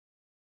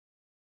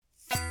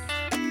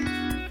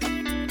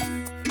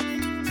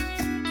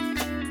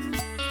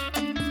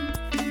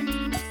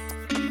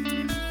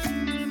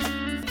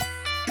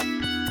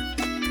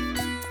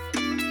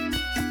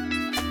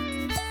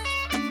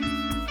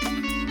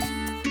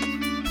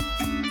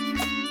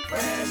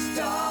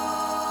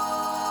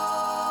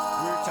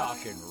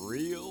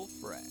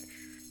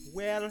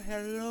Well,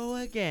 hello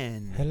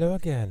again. Hello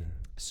again,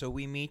 So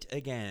we meet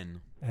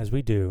again as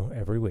we do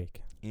every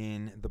week.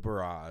 in the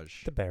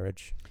barrage, The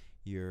barrage.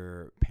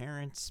 your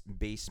parents'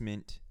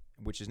 basement,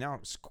 which is now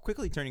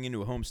quickly turning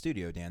into a home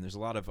studio. Dan, there's a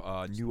lot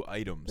of new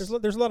items.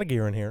 There's a lot of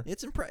gear in here.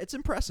 It's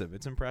impressive.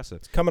 It's impressive.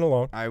 It's coming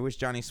along. I wish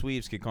Johnny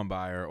Sweeves could come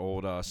by, our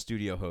old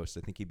studio host.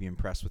 I think he'd be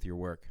impressed with your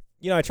work.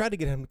 You know, I tried to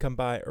get him to come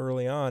by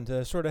early on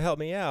to sort of help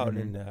me out,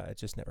 Mhm. and it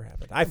just never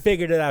happened. I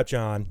figured it out,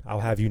 John.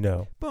 I'll have you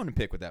know. Bone and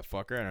pick with that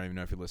fucker. I don't even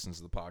know if he listens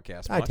to the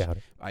podcast I much. doubt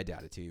it. I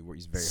doubt it too.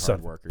 He's a very Son hard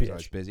of a worker. He's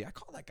always bitch. busy. I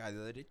called that guy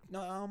the other day,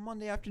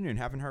 Monday afternoon.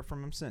 Haven't heard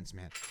from him since,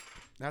 man.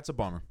 That's a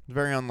bummer.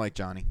 Very unlike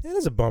Johnny. It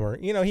is a bummer.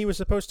 You know, he was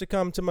supposed to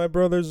come to my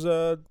brother's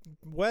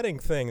wedding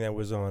thing that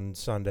was on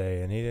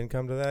Sunday, and he didn't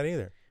come to that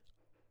either.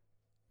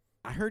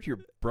 I heard your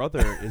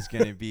brother is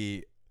going to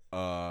be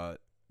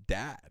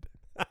dad.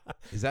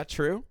 Is that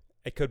true?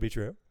 It could be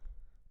true.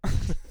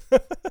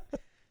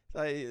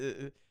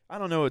 I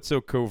don't know what's so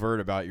covert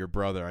about your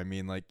brother. I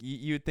mean, like,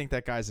 you would think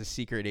that guy's a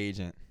secret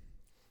agent.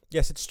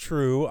 Yes, it's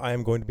true. I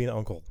am going to be an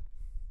uncle.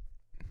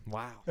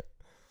 Wow.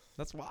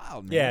 That's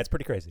wild, man. Yeah, it's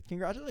pretty crazy.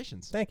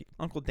 Congratulations. Thank you.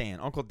 Uncle Dan.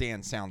 Uncle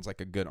Dan sounds like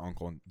a good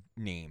uncle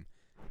name.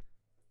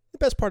 The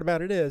best part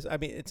about it is, I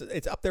mean,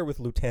 it's up there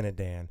with Lieutenant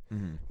Dan.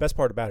 Mm-hmm. Best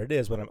part about it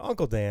is, when I'm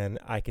Uncle Dan,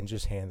 I can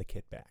just hand the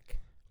kid back.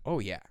 Oh,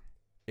 yeah.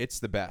 It's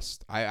the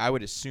best. I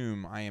would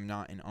assume I am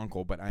not an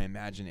uncle, but I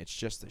imagine it's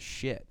just the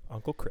shit.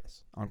 Uncle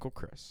Chris. Uncle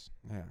Chris.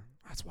 Yeah.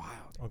 That's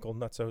wild. Uncle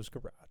Nutso's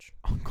garage.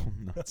 Uncle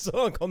Nuts. So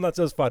Uncle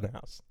Nutso's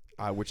funhouse.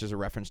 Which is a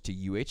reference to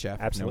UHF. If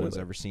no Absolutely. one's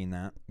ever seen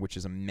that, which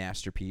is a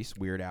masterpiece.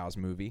 Weird Al's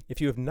movie. If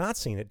you have not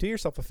seen it, do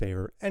yourself a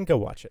favor and go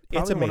watch it.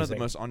 Probably It's amazing. one of the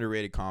most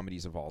underrated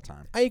comedies of all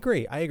time. I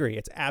agree.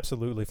 It's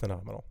absolutely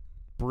phenomenal.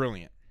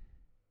 Brilliant.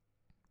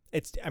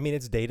 It's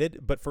dated,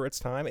 but for its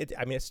time, it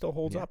still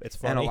holds Yeah. up. It's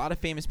funny. And a lot of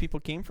famous people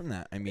came from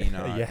that. I mean,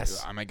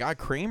 Yes. My God,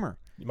 Kramer.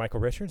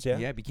 Michael Richards,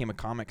 yeah. Became a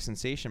comic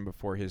sensation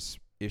before his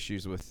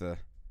issues with the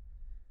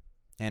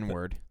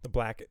N-word. The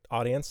black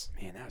audience.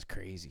 Man, that was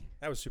crazy.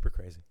 That was super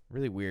crazy.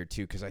 Really weird,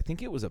 too, because I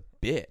think it was a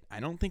bit. I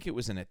don't think it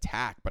was an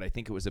attack, but I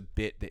think it was a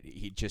bit that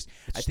he just...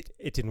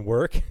 It didn't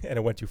work, and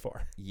it went too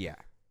far. Yeah.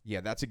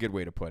 Yeah, that's a good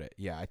way to put it.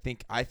 Yeah, I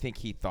think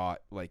he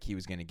thought like he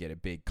was going to get a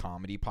big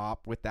comedy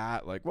pop with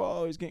that. Like,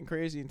 whoa, he's getting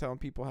crazy and telling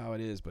people how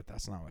it is, but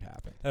that's not what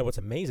happened. And what's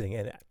amazing,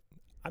 and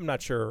I'm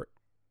not sure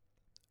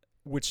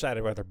which side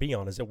I'd rather be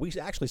on, is that we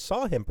actually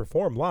saw him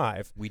perform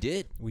live. We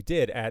did. We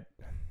did at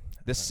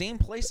The same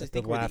place, I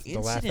think, where the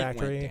Laugh incident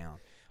Factory. went down.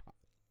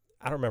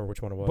 I don't remember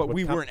which one it was. But What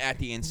we com- weren't at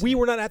the incident. We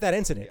were not at that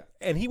incident.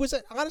 Yeah. And he was,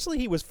 honestly,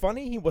 he was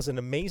funny. He wasn't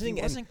amazing.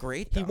 He wasn't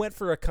great, though. He went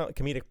for a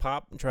comedic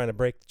pop and trying to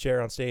break the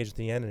chair on stage at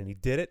the end, and he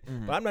did it.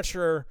 Mhm. But I'm not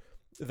sure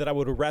that I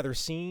would have rather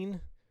seen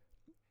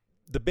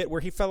the bit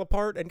where he fell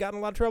apart and got in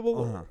a lot of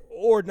trouble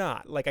or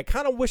not. Like, I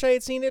kind of wish I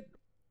had seen it,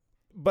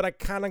 but I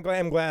kind of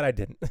am glad I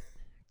didn't.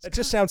 It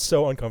just sounds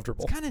so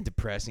uncomfortable. It's kind of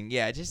depressing.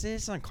 Yeah, it just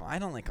is. I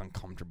don't like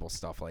uncomfortable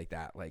stuff like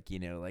that. Like,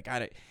 like I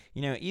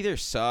don't, either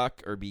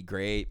suck or be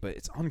great, but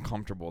it's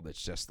uncomfortable.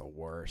 That's just the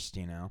worst.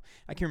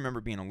 I can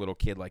remember being a little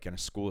kid, like in a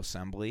school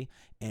assembly,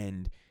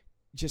 and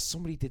just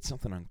somebody did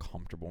something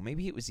uncomfortable.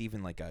 Maybe it was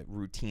even like a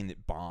routine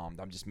that bombed.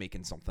 I'm just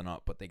making something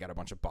up, but they got a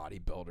bunch of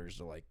bodybuilders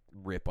to like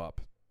rip up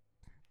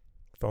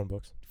Phone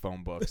books.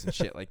 phone books and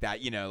shit like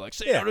that. Like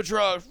say Yeah. no to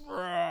drugs.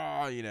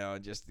 Rah, you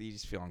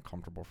just feel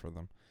uncomfortable for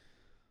them.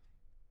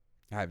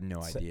 I have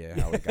no idea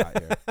how we got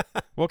here.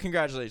 Well,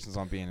 congratulations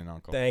on being an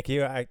uncle. Thank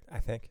you. I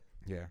think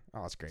Yeah.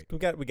 Oh, that's great.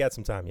 we got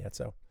some time yet.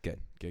 So Good.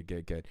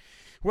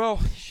 Well,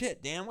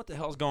 shit, Dan, what the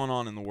hell's going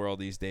on in the world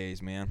these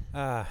days, man?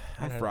 I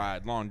I'm don't know.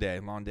 fried. Long day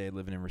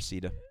living in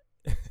Reseda.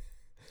 I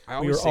We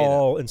always are say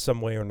all in some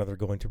way or another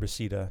going to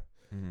Reseda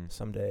that. Mhm.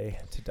 someday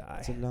to die.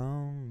 It's a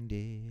long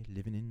day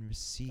living in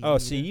Reseda. Oh,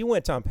 see, you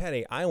went Tom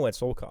Petty. I went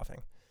soul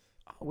coughing.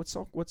 Oh, what's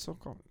so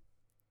called?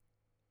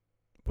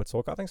 What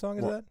soul coughing song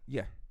is that?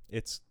 Yeah.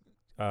 It's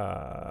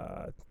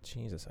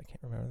Jesus, I can't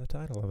remember the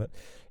title of it.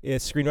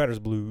 It's Screenwriter's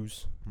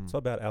Blues. It's all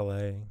about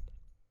L.A.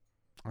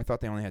 I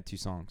thought they only had 2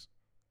 songs.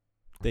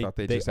 They thought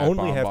they just had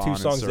only have Bon 2 Bon and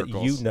songs that you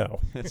Circles. know.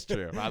 It's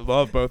true. I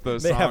love both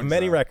those They songs. have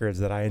many though. records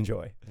that I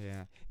enjoy.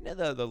 Yeah.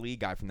 The lead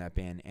guy from that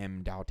band,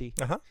 M. Doughty,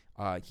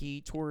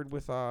 he toured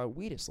with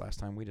Wheatus last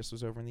time. Wheatus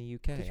was over in the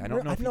UK. Did you I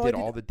don't know I if he know, did I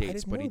all the didn't- I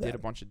dates, didn't but he know did that. a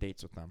bunch of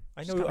dates with them.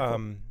 I It's know. kinda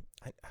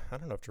cool. I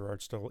don't know if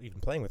Gerard's still even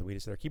playing with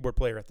Wheatus. Their keyboard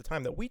player at the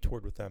time that we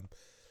toured with them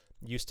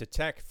used to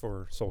tech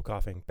for soul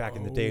coughing back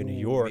in the day in New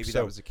York. Maybe so,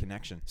 that was a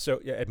connection.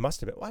 So yeah, it must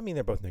have been. Well, I mean,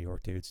 they're both New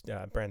York dudes,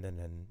 Brandon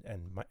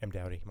and M.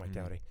 Doughty, Mike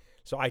Doughty.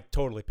 So I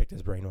totally picked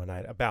his brain one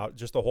night about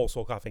just the whole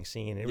soul coughing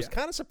scene. And it was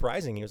kind of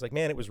surprising. He was like,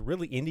 man, it was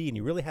really indie, and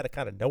you really had to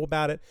kind of know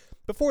about it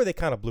before they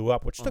kind of blew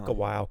up, which took a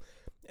while.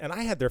 And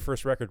I had their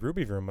first record,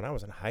 Ruby Room, when I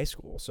was in high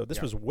school. So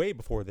this was way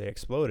before they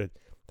exploded,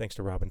 thanks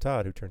to Robin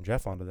Todd, who turned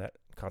Jeff onto that,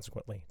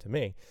 consequently, to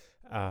me.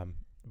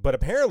 But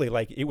apparently,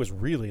 like, it was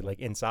really, like,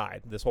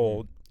 inside this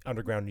whole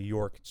underground New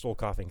York soul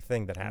coughing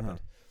thing that happened.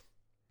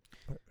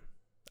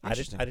 I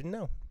didn't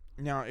know.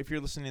 Now, if you're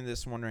listening to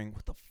this wondering,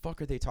 what the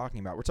fuck are they talking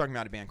about? We're talking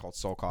about a band called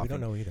Soul Coughing. We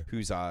don't know either.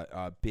 Who's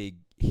big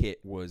hit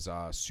was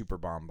Super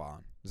Bon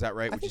Bon. Is that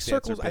right? I Would think you say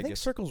it's their Circles. I think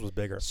biggest? Circles was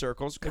bigger.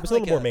 Circles. It was a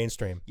little more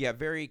mainstream. Yeah,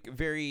 very,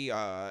 very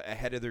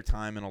ahead of their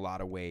time in a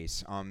lot of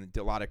ways. Did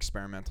a lot of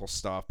experimental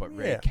stuff, but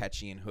very Yeah.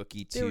 catchy and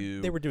hooky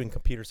too. They were doing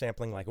computer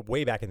sampling like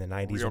way back in the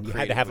 90s Real when you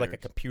had to have like a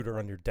creative computer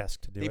on your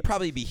desk to do They'd it.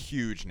 probably be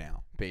huge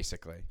now,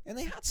 basically. And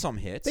they had some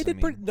hits. They did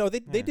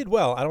they yeah. did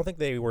well. I don't think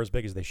they were as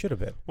big as they should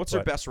have been. What's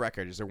their best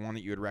record? Is there one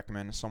that you would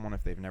recommend to someone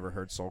if they've never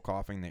heard Soul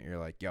Coughing that you're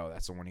like, yo,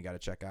 that's the one you got to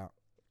check out?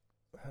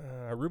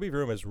 Ruby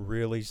Room is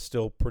really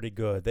still pretty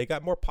good. They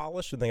got more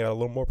polished and they got a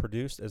little more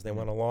produced as they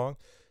went along.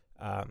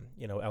 El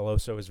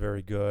Oso is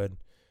very good.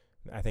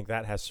 I think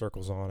that has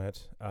Circles on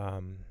it.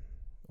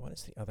 What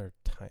is the other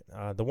type?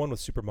 The one with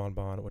Super Bon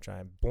Bon, which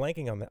I'm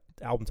blanking on the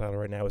album title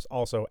right now, is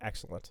also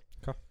excellent.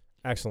 Okay.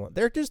 Excellent.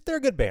 They're a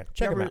good band.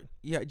 Check them out.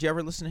 Yeah, did you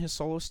ever listen to his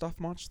solo stuff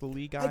much? The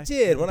Lee guy? I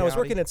did. When I was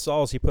Dowdy? working at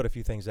Saul's, he put a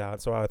few things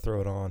out, so I would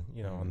throw it on,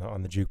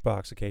 on the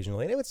jukebox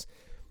occasionally. And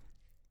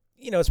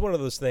it's one of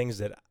those things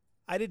that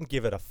I didn't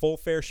give it a full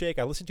fair shake.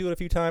 I listened to it a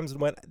few times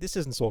and went, this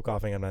isn't Soul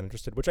Coughing, I'm not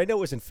interested, which I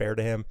know isn't fair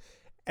to him.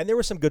 And there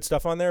was some good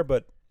stuff on there,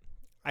 but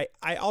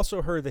I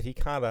also heard that he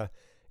kind of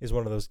is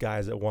one of those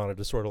guys that wanted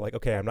to sort of like,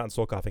 okay, I'm not in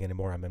Soul Coughing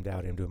anymore, I'm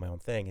Dowdy, I'm doing my own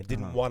thing, and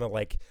didn't want to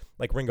like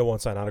Ringo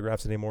won't sign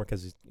autographs anymore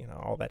because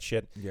all that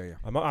shit. Yeah.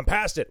 I'm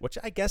past it, which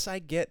I guess I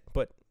get,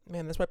 but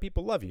man, that's why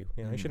people love you.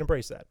 You should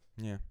embrace that.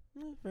 Yeah.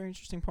 Very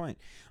interesting point.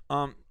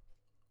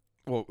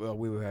 Well,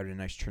 we had a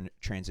nice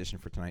transition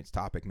for tonight's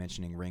topic,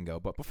 mentioning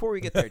Ringo. But before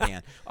we get there,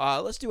 Dan,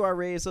 let's do our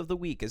raves of the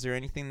week. Is there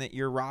anything that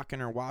you're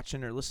rocking or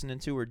watching or listening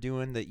to or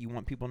doing that you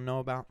want people to know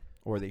about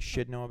or they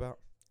should know about?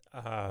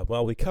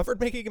 Well, we covered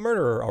Making a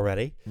Murderer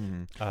already.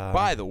 Mm-hmm.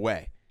 By the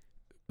way,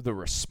 the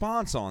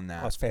response on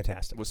that was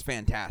fantastic.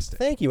 Fantastic.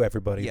 Thank you,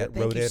 everybody that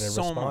wrote in and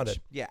so responded. Much.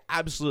 Yeah,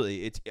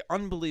 absolutely. It's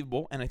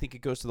unbelievable, and I think it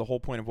goes to the whole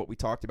point of what we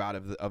talked about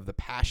of the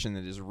passion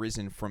that has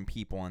risen from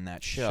people on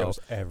that show. Shows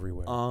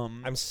everywhere.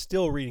 I'm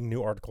still reading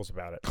new articles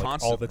about it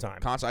all the time.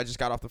 Constantly. I just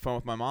got off the phone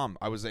with my mom.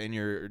 I was in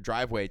your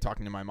driveway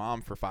talking to my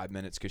mom for 5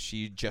 minutes because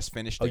she just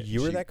finished it. Oh,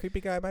 you were that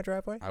creepy guy in my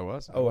driveway? I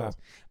was. Wow.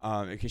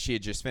 Because she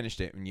had just finished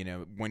it,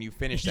 and when you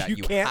finish that,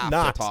 you have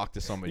not to talk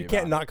to somebody. You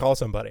can't not call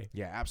somebody.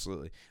 Yeah,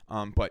 absolutely.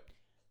 But.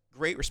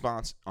 Great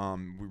response.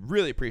 We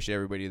really appreciate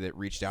everybody that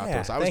reached out to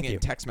us. I was getting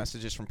text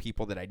messages from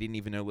people that I didn't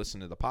even know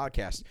listened to the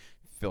podcast.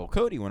 Phil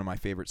Cody, one of my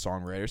favorite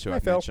songwriters, who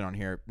I've mentioned on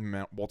here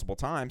multiple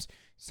times,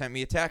 sent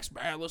me a text.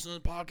 Man, listen to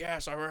the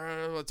podcast.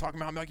 I'm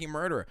talking about Making a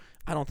Murderer.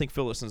 I don't think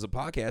Phil listens to the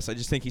podcast. I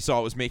just think he saw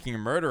it was Making a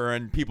Murderer,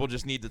 and people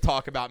just need to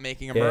talk about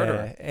Making a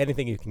Murderer.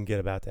 Anything you can get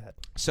about that.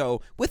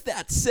 So, with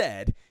that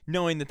said,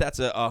 knowing that that's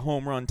a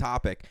home run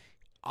topic,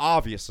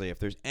 obviously, if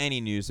there's any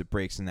news that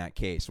breaks in that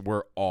case,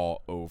 we're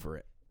all over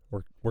it.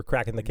 We're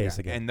cracking the case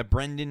again. And the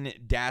Brendan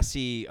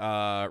Dassey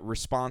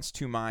response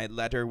to my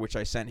letter, which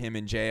I sent him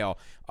in jail,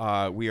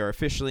 we are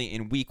officially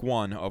in week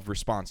 1 of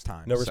response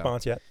time. No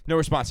response yet? No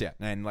response yet.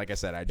 And like I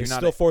said, I do not.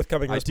 Still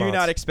forthcoming response. I do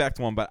not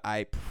expect one, but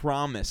I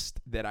promised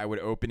that I would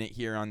open it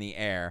here on the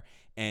air.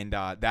 And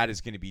that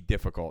is going to be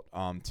difficult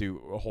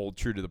to hold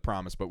true to the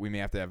promise, but we may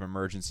have to have an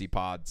emergency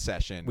pod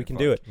session. We can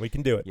do it. We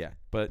can do it. Yeah,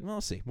 but we'll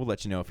see. We'll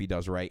let you know if he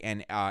does right.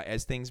 And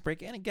as things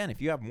break, and again,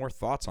 if you have more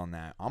thoughts on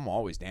that, I'm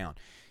always down.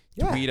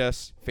 Yeah. Tweet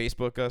us,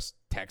 Facebook us,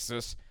 text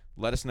us.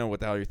 Let us know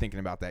what the hell you're thinking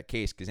about that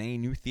case, because any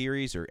new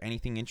theories or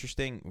anything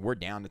interesting, we're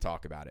down to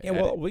talk about it. Yeah,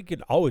 well, we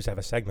could always have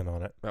a segment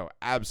on it. Oh,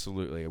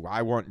 absolutely.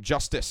 I want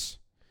justice.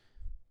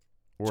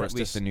 Or at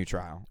least a new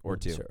trial or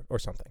two. Or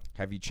something.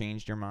 Have you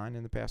changed your mind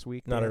in the past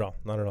week? Not at all.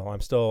 Not at all.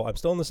 I'm still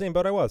in the same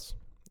boat I was.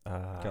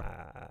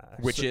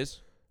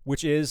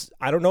 Which is,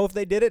 I don't know if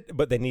they did it,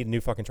 but they need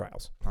new fucking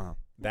trials. Uh-huh.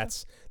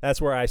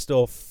 That's where I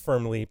still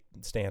firmly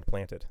stand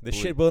planted. This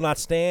shit will not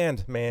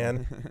stand,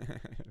 man.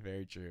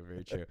 Very true.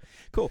 Very true.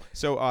 Cool.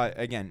 So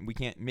again,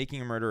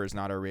 Making a Murderer is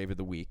not our rave of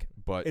the week,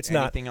 but it's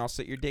anything else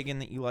that you're digging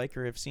that you like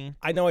or have seen?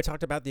 I know I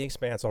talked about The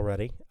Expanse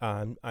already.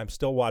 I'm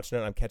still watching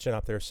it. I'm catching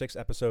up. There are 6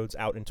 episodes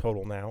out in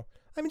total now.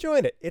 I'm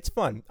enjoying it. It's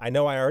fun. I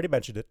know I already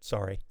mentioned it.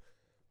 Sorry.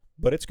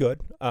 But it's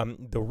good.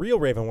 The real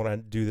rave I want to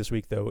do this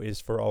week, though,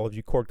 is for all of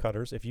you cord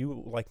cutters. If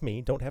you, like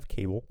me, don't have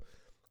cable,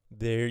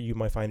 there you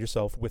might find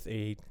yourself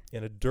in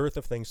a dearth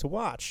of things to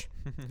watch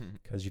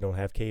because you don't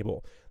have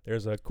cable.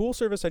 There's a cool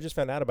service I just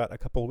found out about a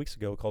couple of weeks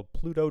ago called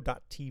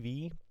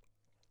Pluto.tv,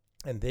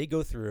 and they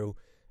go through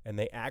and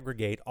they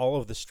aggregate all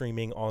of the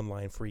streaming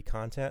online free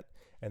content,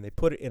 and they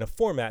put it in a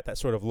format that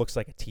sort of looks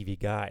like a TV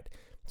guide.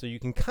 So you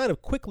can kind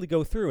of quickly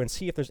go through and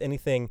see if there's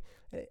anything,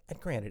 and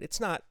granted, it's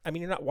not,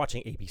 you're not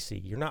watching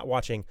ABC. You're not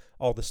watching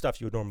all the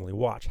stuff you would normally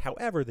watch.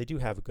 However, they do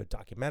have good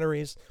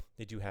documentaries.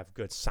 They do have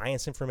good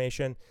science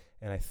information.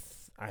 And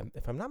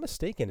if I'm not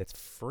mistaken, it's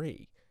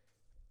free.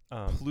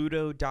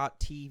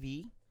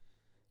 Pluto.tv?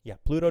 Yeah,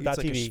 Pluto.tv. It's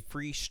like a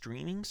free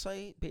streaming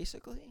site,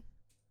 basically?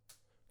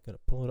 Going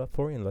to pull it up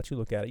for you and let you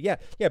look at it.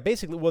 Yeah,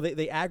 basically, well,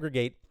 they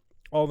aggregate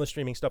all the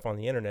streaming stuff on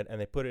the internet, and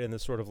they put it in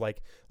this sort of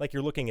like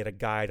you're looking at a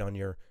guide on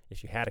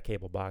if you had a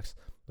cable box,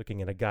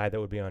 looking at a guide that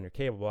would be on your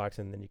cable box,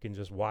 and then you can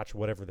just watch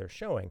whatever they're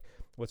showing.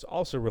 What's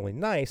also really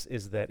nice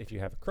is that if you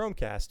have a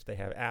Chromecast, they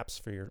have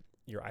apps for your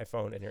your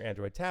iPhone and your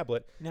Android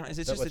tablet. Now, is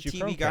it that just a lets you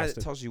TV guide Chromecast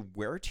that tells you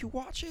where to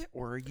watch it,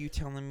 or are you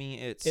telling me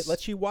it's... It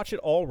lets you watch it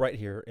all right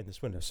here in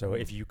this window. So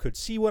if you could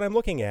see what I'm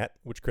looking at,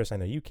 which, Chris, I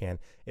know you can,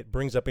 it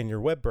brings up in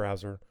your web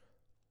browser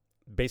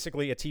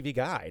basically a TV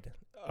guide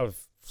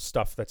of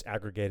stuff that's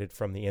aggregated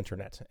from the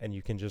internet, and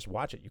you can just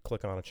watch it. You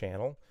click on a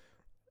channel,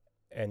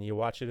 and you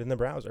watch it in the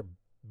browser.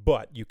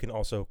 But you can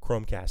also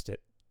Chromecast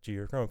it to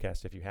your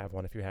Chromecast if you have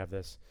one, if you have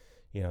this,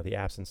 the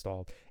app's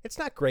installed. It's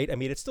not great. I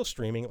mean, it's still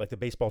streaming. Like the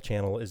baseball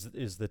channel is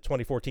the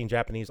 2014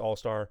 Japanese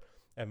All-Star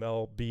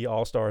MLB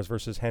All-Stars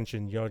versus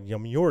Henshin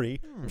Yomiuri.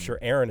 I'm sure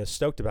Aaron is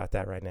stoked about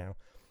that right now.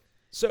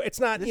 So it's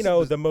not,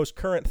 the most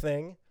current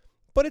thing,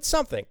 but it's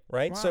something,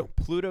 right? Wow, So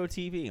Pluto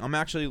TV. I'm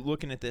actually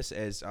looking at this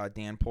as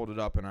Dan pulled it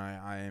up, and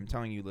I am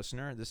telling you,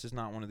 listener, this is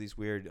not one of these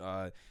weird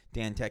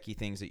Dan Techie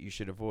things that you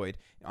should avoid.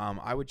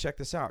 I would check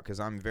this out because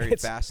I'm very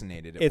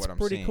fascinated at what I'm seeing.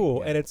 It's pretty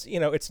cool, and it's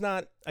it's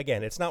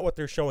not what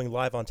they're showing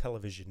live on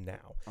television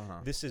now.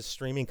 This is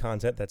streaming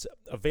content that's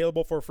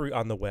available for free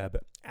on the web,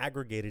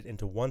 aggregated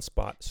into one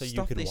spot, so you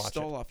can watch it. Stuff they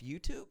stole off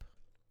YouTube,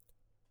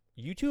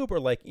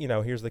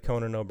 or here's the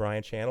Conan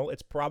O'Brien channel.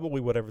 It's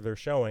probably whatever they're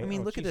showing. I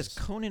mean, look at this.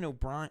 Conan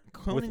O'Brien.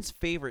 Conan's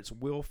favorites,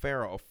 Will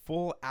Ferrell. A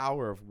full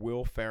hour of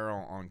Will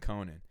Ferrell on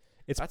Conan.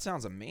 That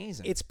sounds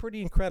amazing. It's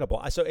pretty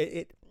incredible. So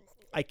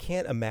I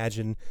can't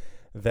imagine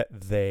that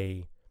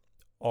they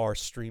are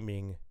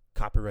streaming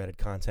copyrighted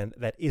content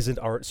that isn't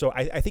art. So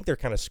I think they're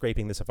kind of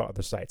scraping this off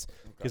other sites.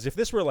 Because if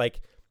this were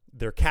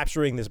they're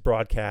capturing this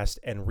broadcast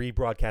and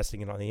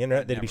rebroadcasting it on the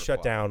internet, they'd be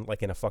shut down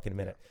in a fucking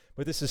minute.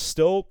 But this is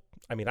still,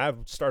 I've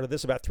started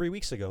this about 3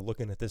 weeks ago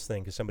looking at this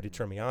thing because somebody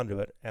turned me on to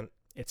it, and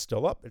it's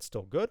still up. It's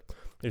still good.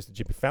 There's the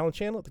Jimmy Fallon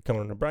channel, the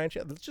Conan O'Brien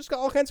channel. It's just got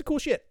all kinds of cool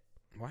shit.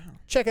 Wow.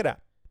 Check it out.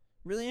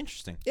 Really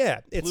interesting. Yeah.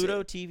 It's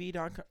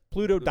PlutoTV.com.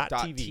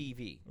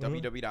 Pluto.tv.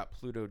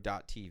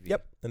 www.pluto.tv.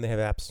 Yep. And they have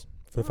apps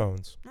for the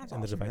phones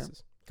and the devices. Man.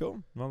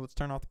 Cool. Well, let's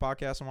turn off the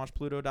podcast and watch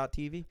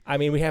Pluto.tv.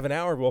 We have an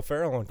hour of Will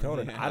Ferrell on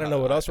Conan. I don't know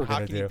what else we're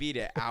going to do. How can you beat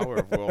an hour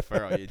of Will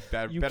Ferrell? You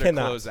better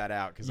close that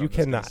out because I'm just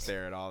going to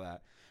stare at all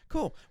that.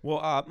 Cool.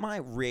 Well, my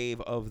rave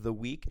of the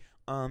week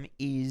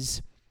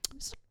is...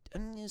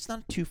 It's not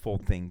a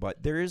twofold thing,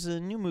 but there is a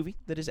new movie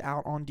that is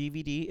out on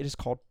DVD. It is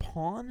called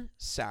Pawn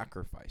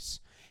Sacrifice.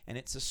 And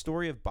it's a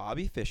story of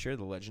Bobby Fischer,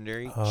 the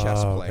legendary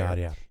chess player. God,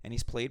 yeah. And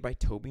he's played by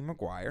Tobey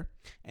Maguire.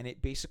 And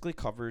it basically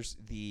covers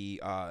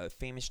the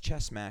famous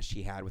chess match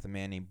he had with a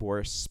man named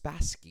Boris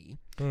Spassky,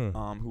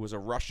 who was a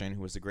Russian,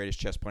 who was the greatest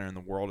chess player in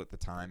the world at the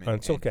time.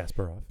 Until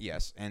Kasparov.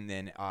 Yes. And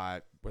then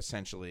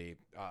essentially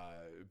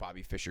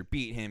Bobby Fischer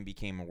beat him,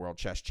 became a world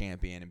chess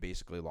champion, and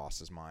basically lost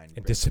his mind.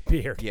 And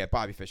disappeared. Yeah,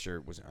 Bobby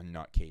Fischer was a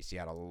nutcase. He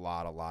had a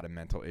lot of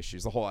mental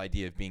issues. The whole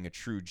idea of being a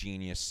true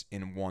genius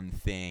in one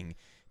thing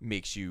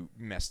makes you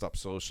messed up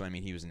socially. I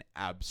mean, he was an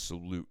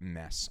absolute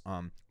mess.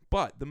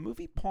 But the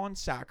movie Pawn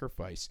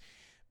Sacrifice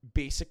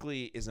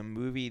basically is a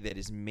movie that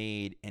is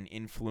made and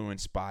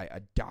influenced by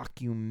a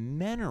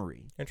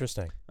documentary.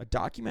 Interesting. A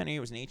documentary. It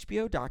was an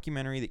HBO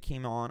documentary that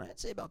came on, I'd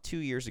say about 2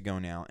 years ago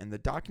now. And the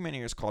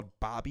documentary is called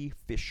Bobby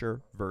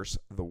Fischer vs.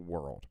 the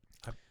World.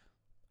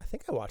 I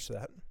think I watched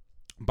that.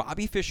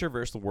 Bobby Fischer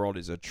vs. the World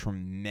is a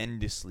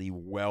tremendously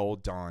well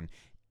done,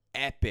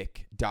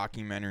 epic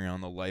documentary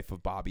on the life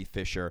of Bobby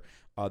Fischer,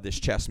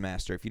 this chess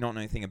master. If you don't know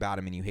anything about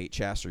him and you hate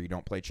chess, or you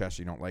don't play chess,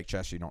 or you don't like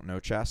chess, or you don't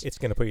know chess, it's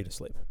going to put you to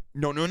sleep.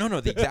 No.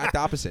 The exact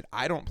opposite.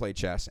 I don't play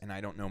chess, and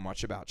I don't know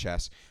much about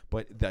chess,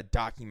 but the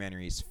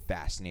documentary is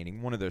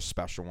fascinating. One of those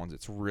special ones.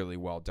 It's really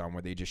well done,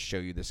 where they just show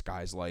you this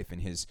guy's life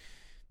and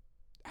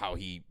how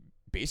he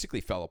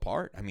basically fell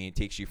apart. I mean, it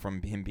takes you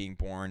from him being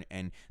born,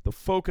 and the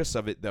focus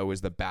of it, though,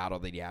 is the battle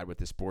that he had with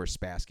this Boris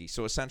Spassky.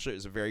 So essentially, it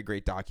was a very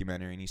great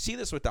documentary, and you see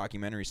this with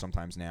documentaries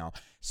sometimes now.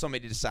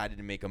 Somebody decided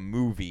to make a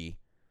movie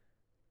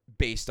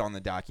based on the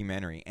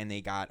documentary, and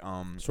they got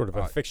sort of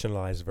a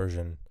fictionalized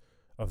version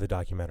of the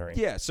documentary.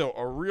 Yeah, so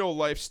a real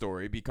life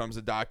story becomes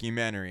a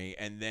documentary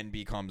and then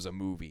becomes a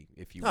movie,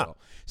 if you will.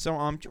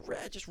 So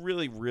just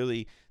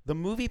really the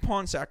movie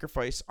Pawn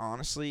Sacrifice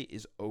honestly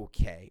is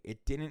okay.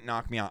 It didn't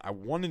knock me out. I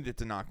wanted it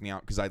to knock me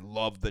out because I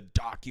love the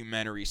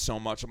documentary so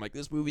much. I'm like,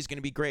 this movie's going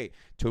to be great.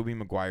 Tobey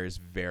Maguire is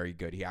very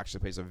good. He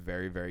actually plays a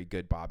very, very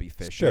good Bobby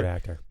Fischer. Good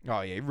actor.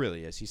 Oh yeah, he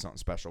really is. He's something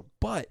special.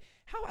 But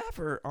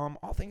however,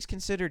 all things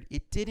considered, the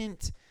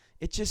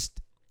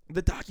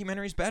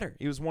documentary's better.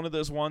 It was one of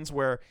those ones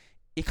where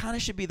it kind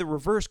of should be the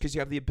reverse, because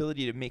you have the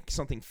ability to make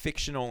something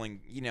fictional and,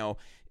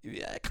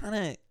 kind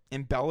of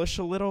embellish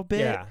a little bit.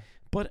 Yeah.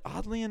 But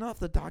oddly enough,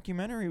 the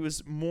documentary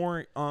was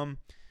more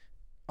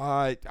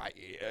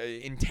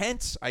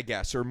intense, I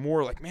guess, or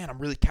more like, man, I'm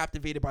really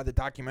captivated by the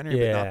documentary,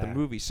 but not the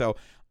movie. So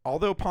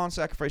although Pawn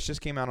Sacrifice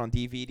just came out on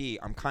DVD,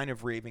 I'm kind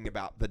of raving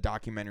about the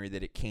documentary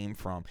that it came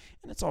from.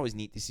 And it's always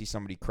neat to see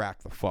somebody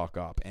crack the fuck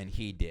up, and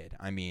he did.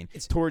 I mean,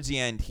 towards the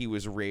end, he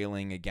was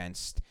railing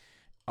against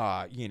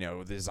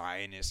the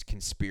Zionist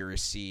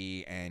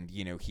conspiracy, and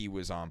he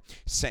was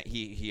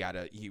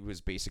he was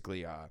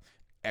basically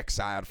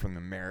exiled from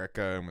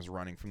America and was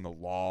running from the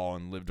law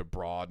and lived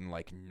abroad in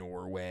like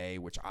Norway,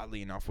 which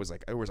oddly enough was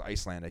like, it was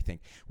Iceland, I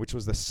think, which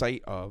was the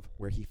site of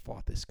where he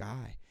fought this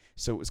guy.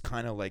 So it was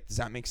kind of like, does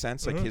that make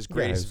sense? Like his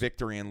greatest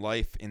victory in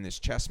life in this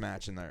chess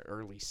match in the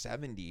early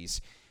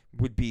 70s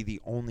would be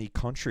the only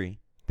country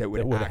that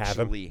would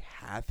actually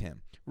have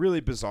him.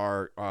 Really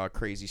bizarre,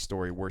 crazy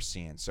story worth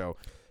seeing. So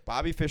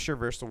Bobby Fischer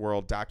versus the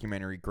World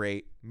documentary,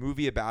 great.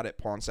 Movie about it,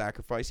 Pawn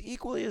Sacrifice,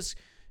 equally as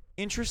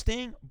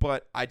interesting,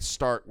 but I'd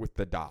start with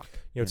the doc.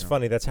 It's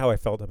funny. That's how I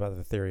felt about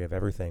The Theory of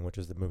Everything, which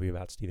is the movie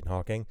about Stephen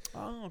Hawking.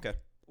 Oh, okay.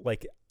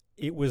 Like,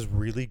 it was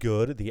really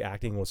good. The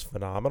acting was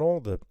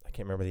phenomenal. I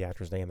can't remember the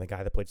actor's name. The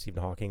guy that played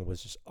Stephen Hawking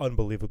was just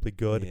unbelievably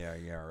good.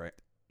 Yeah, right.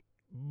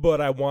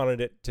 But I wanted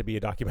it to be a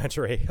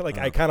documentary. Like,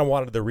 I kind of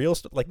wanted the real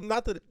stuff. Like,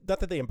 not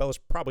that they embellished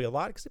probably a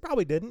lot, because they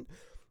probably didn't.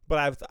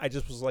 But I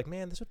just was like,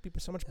 man, this would be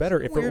so much better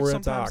if it were a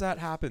doc. Sometimes that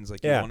happens.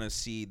 Like, you want to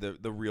see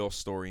the real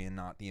story and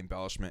not the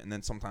embellishment. And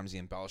then sometimes the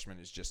embellishment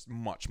is just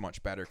much,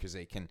 much better because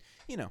they can,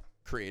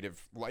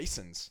 creative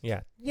license.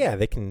 Yeah,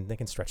 they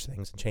can stretch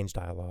things and change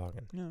dialogue.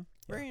 And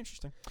very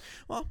interesting.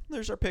 Well,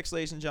 there's our picks,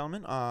 ladies and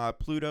gentlemen.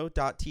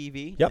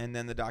 Pluto.tv. Yep. And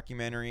then the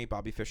documentary,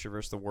 Bobby Fischer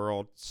versus the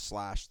World /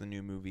 the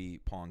new movie,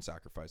 Pawn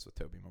Sacrifice with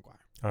Tobey Maguire.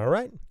 All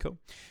right. Cool.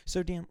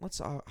 So, Dan, let's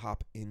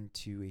hop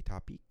into a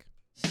topic.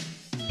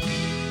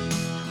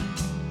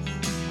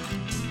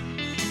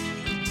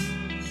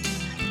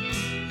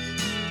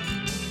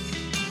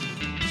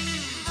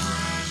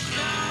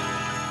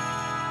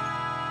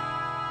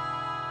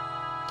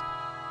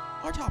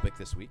 Our topic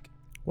this week.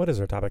 What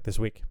is our topic this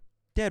week?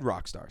 Dead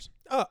rock stars.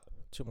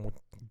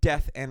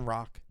 Death and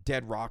rock.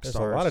 Dead rock There's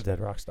stars. There's a lot of dead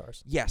rock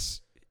stars.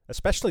 Yes.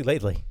 Especially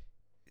lately.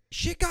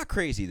 Shit got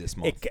crazy this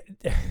month.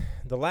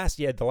 The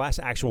last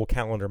actual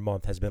calendar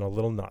month has been a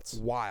little nuts.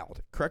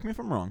 Wild. Correct me if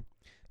I'm wrong.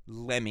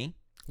 Lemmy.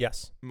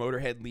 Yes.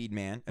 Motorhead lead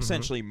man.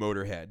 Essentially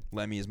Motorhead.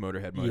 Lemmy is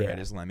Motorhead. Motorhead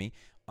is Lemmy.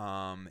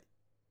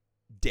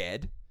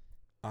 Dead.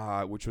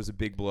 Which was a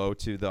big blow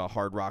to the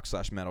hard rock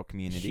 / metal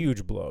community.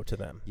 Huge blow to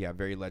them. Yeah,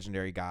 very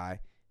legendary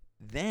guy.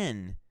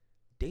 Then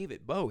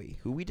David Bowie,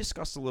 who we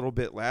discussed a little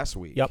bit last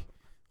week. Yep.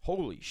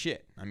 Holy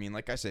shit. I mean,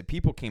 like I said,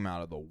 people came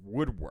out of the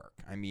woodwork.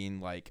 I mean,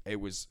 like, it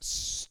was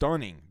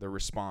stunning, the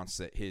response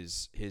that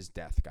his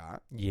death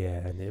got.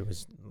 Yeah, and it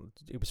was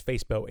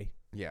face Bowie.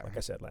 Yeah. Like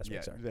I said last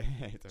week. Sorry.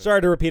 Sorry.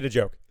 Sorry to repeat a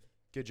joke.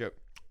 Good joke.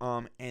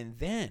 And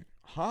then,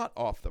 hot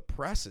off the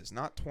presses,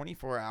 not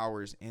 24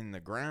 hours in the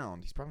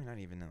ground. He's probably not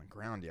even in the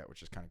ground yet,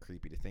 which is kind of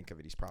creepy to think of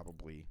it. He's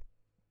probably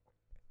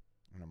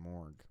in a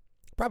morgue.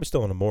 Probably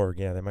still in a morgue.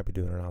 Yeah, they might be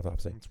doing an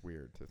autopsy. It's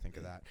weird to think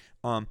of that.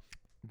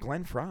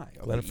 Glenn Frey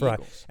of Glenn the Frey.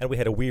 Eagles. And we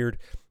had a weird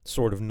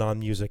sort of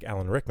non-music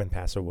Alan Rickman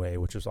pass away,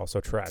 which was also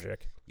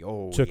tragic.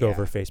 Took Took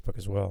over Facebook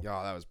as well.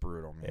 Yeah, that was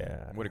brutal, man.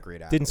 Yeah. What a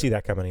great actor. Didn't see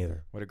that coming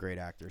either. What a great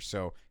actor.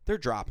 So they're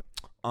dropping.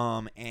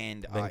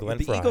 And Glenn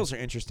the Frey. Eagles are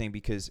interesting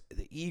because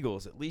the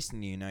Eagles, at least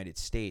in the United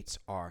States,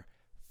 are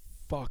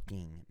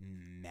fucking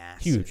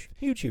massive.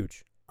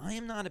 Huge. I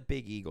am not a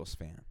big Eagles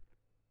fan.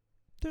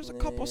 There's a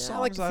couple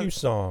songs. I like a few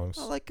songs.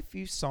 I like a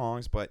few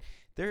songs, but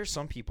there are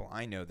some people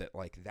I know that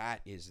like that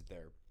is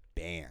their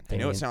band. I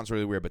know it sounds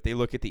really weird, but they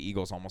look at the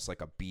Eagles almost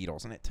like a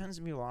Beatles, and it tends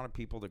to be a lot of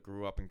people that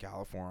grew up in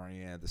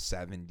California, the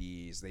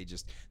 70s.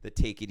 The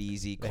take it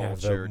easy They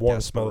culture. have the warm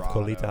smell of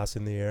Desperado. colitas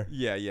in the air.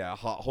 Yeah,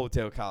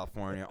 Hotel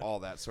California, all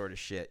that sort of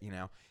shit.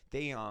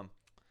 They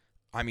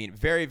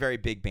very, very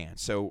big band.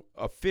 So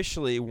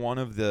officially, one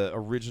of the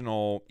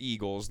original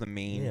Eagles, the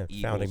main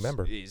Eagles, founding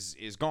member,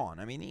 is gone.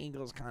 I mean, the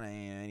Eagles kind of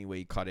any way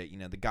you cut it.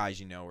 The guys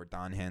are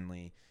Don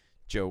Henley,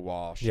 Joe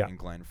Walsh, and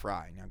Glenn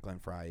Frey. Now Glenn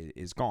Frey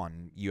is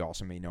gone. You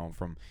also may know him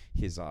from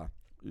his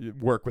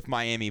work with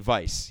Miami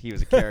Vice. He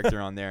was a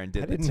character on there and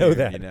did. I didn't know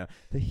that.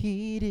 The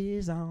heat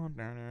is on.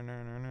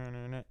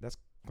 That's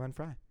Glenn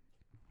Frey.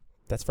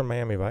 That's from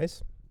Miami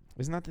Vice.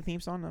 Isn't that the theme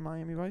song on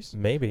Miami Vice?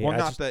 Maybe. Well,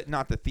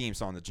 not the theme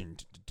song.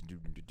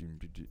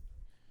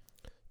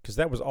 Because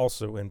that was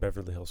also in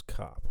Beverly Hills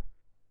Cop.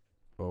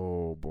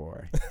 Oh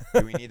boy,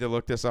 do we need to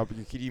look this up?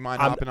 Could you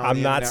mind hopping on?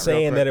 I'm not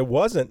saying that it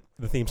wasn't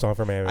the theme song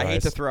for Miami Vice. I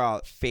hate to throw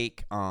out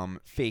fake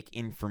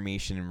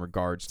information in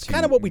regards to. It's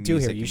kind of what we do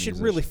here. music You and should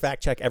musicians. really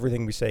fact check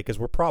everything we say because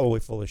we're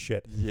probably full of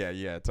shit.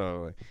 Yeah,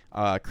 totally.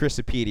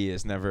 Chrisopedia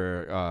is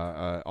never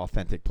an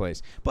authentic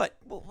place, but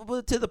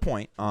to the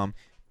point.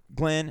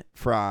 Glenn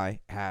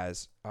Frey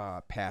has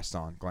passed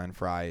on. Glenn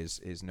Frey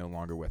is no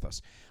longer with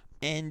us.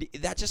 And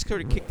that just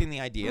sort of kicked in the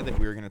idea that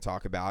we were going to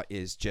talk about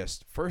is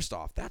just, first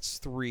off, that's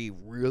 3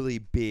 really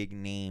big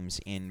names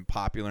in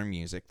popular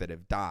music that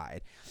have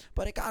died.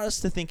 But it got us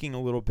to thinking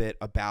a little bit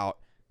about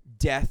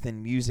death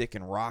and music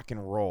and rock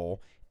and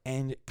roll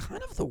and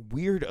kind of the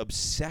weird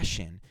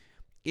obsession.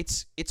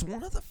 It's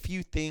one of the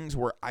few things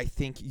where I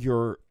think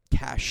your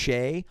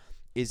cachet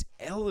is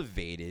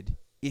elevated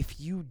if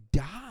you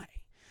die.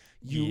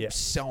 You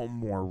sell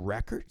more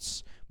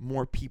records.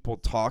 More people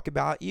talk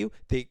about you.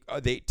 They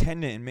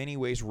tend to, in many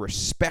ways,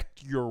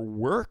 respect your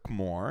work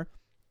more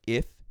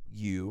if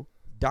you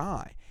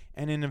die.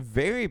 And in a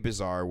very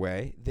bizarre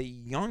way, the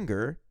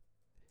younger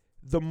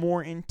the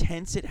more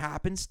intense it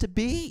happens to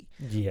be.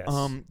 Yes.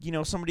 You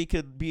know, somebody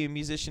could be a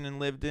musician and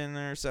lived in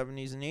their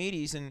 70s and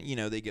 80s and, you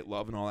know, they get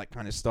love and all that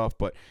kind of stuff.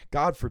 But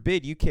God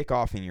forbid you kick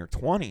off in your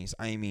 20s.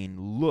 I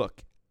mean,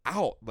 look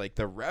out. Like,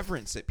 the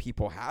reverence that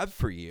people have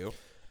for you.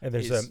 And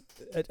there's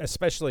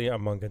especially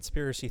among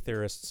conspiracy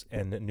theorists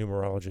and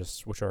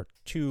numerologists, which are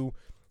two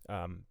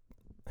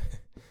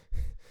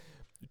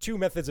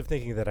methods of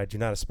thinking that I do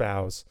not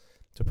espouse,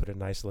 to put it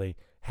nicely.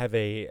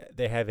 They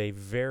have a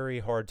very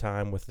hard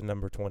time with the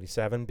number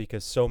 27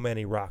 because so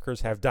many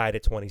rockers have died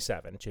at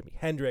 27. Jimi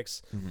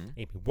Hendrix,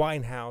 Amy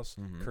Winehouse,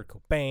 Kurt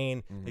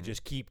Cobain, they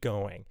just keep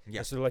going.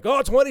 Yeah. So they're like,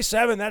 oh,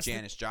 27, that's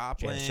Janis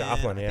Joplin. Yeah. I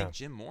think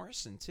Jim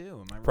Morrison,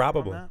 too. Am I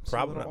Probably. wrong on that?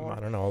 Probably. I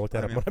don't know. I'll look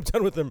that up mean, when I'm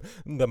done with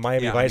the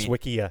Miami Vice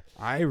wiki.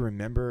 I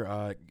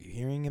remember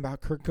hearing about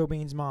Kurt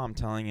Cobain's mom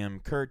telling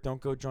him, Kurt, don't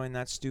go join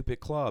that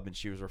stupid club. And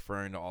she was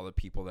referring to all the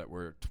people that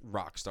were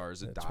rock stars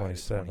that died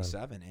 27. at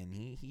 27. And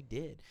he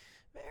did.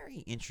 Very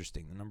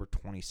interesting, the number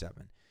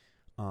 27.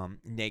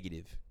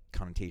 Negative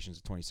connotations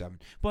of 27.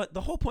 But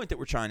the whole point that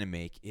we're trying to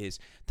make is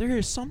there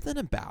is something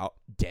about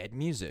dead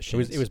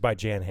musicians. It was by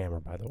Jan Hammer,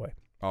 by the way.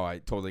 Oh, I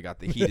totally got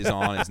The Heat Is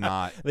On is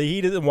not. The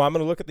Heat is. Well, I'm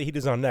going to look at The Heat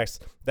Is On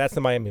next. That's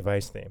the Miami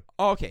Vice theme.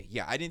 Oh, okay.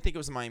 Yeah, I didn't think it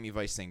was a Miami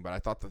Vice thing, but I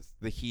thought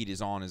the Heat Is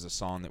On is a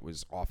song that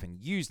was often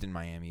used in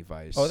Miami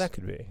Vice. Oh, that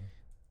could be.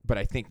 But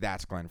I think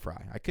that's Glenn Frey.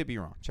 I could be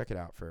wrong. Check it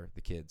out for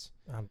the kids.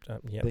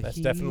 Yeah, The that's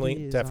Heat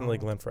definitely Is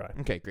Glenn Frey.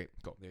 Okay, great.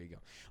 Cool. There you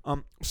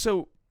go.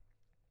 So,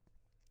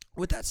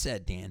 with that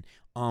said, Dan,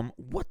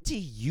 what do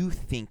you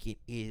think it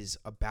is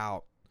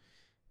about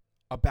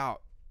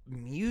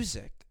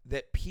music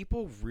that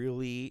people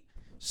really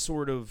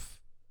sort of?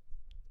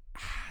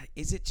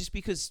 Is it just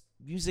because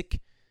music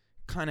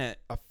kind of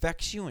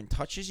affects you and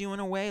touches you in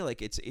a way?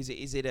 Like, is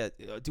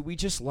it do we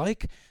just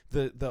like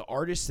the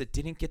artists that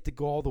didn't get to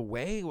go all the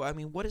way? I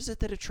mean, what is it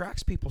that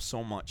attracts people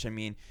so much? I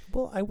mean,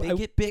 Well, they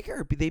get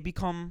bigger, they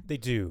become They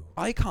do.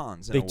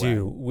 icons in They a way.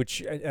 do,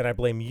 which, and I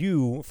blame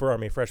you for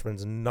Army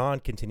Freshman's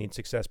non-continued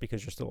success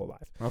because you're still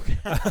alive. Okay.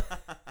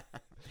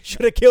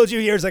 Should have killed you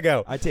years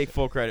ago. I take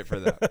full credit for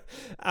that.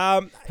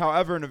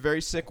 However, in a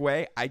very sick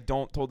way, I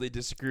don't totally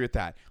disagree with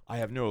that. I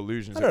have no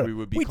illusions that we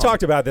would become. We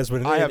talked about this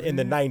when I have in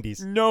the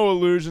 90s. No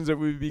illusions that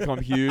we would become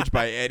huge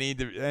by any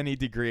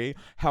degree.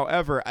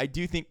 However, I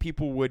do think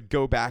people would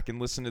go back and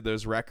listen to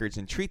those records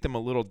and treat them a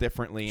little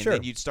differently, and Sure.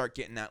 then you'd start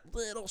getting that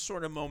little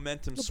sort of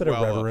momentum A swell. bit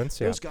of reverence,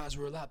 yeah. Those guys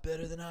were a lot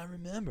better than I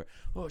remember.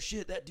 Oh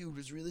shit, that dude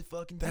was really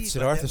fucking That deep.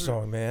 Siddhartha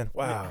song, man.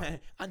 Wow.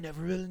 I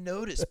never really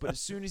noticed, but as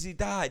soon as he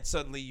died,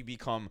 suddenly you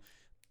become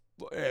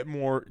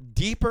more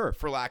deeper,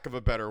 for lack of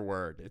a better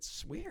word.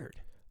 It's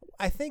weird.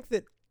 I think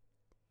that,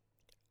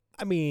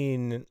 I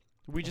mean...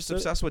 Are we just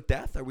obsessed with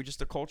death? Are we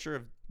just a culture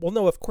of... Well,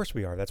 no, of course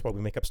we are. That's why we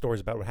make up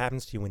stories about what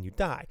happens to you when you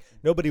die.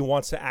 Nobody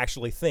wants to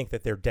actually think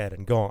that they're dead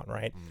and gone,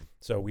 right?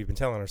 So we've been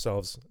telling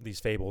ourselves these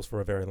fables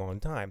for a very long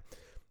time.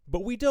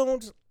 But we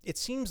don't... It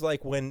seems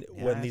like when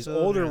these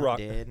older rock...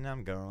 I'm dead and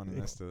I'm gone and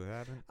that still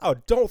happened. Oh,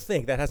 don't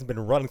think that hasn't been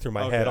running through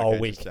my head all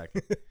week. Just check.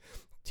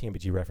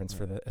 TMBG reference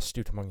for the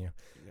astute among you.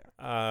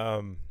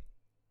 Yeah.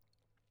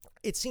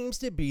 It seems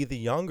to be the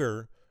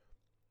younger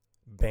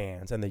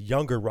bands and the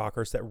younger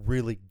rockers that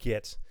really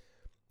get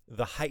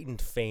the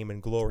heightened fame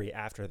and glory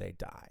after they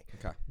die.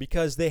 Okay.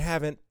 Because they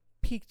haven't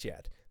peaked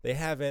yet. They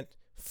haven't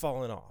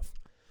fallen off.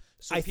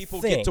 So I people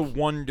think get to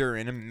wonder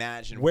and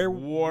imagine where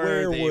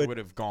they would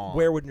have gone.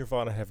 Where would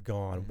Nirvana have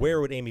gone?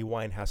 Where would Amy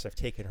Winehouse have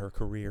taken her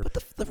career?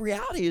 But the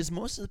reality is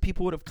most of the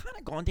people would have kind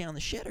of gone down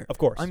the shitter. Of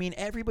course. I mean,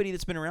 everybody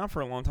that's been around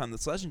for a long time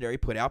that's legendary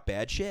put out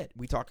bad shit.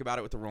 We talk about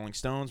it with the Rolling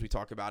Stones. We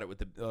talk about it with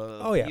the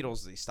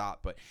Beatles. They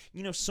stopped. But,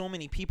 you know, so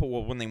many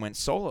people, when they went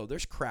solo,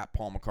 there's crap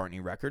Paul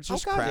McCartney records.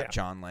 There's crap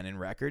John Lennon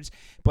records.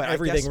 But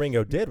everything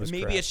Ringo did was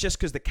maybe crap. it's just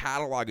because the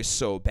catalog is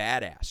so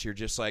badass. You're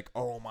just like,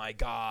 oh, my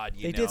God.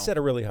 They did set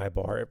a really high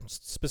bar,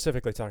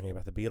 specifically talking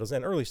about the Beatles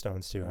and early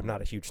Stones, too. I'm not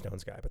a huge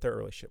Stones guy, but their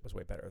early shit was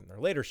way better than their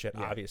later shit,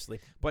 obviously.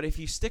 But if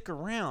you stick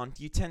around,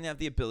 you tend to have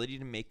the ability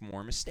to make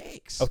more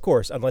mistakes. Of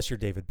course, unless you're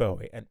David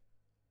Bowie. And,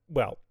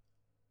 well,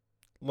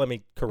 let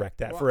me correct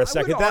that for I a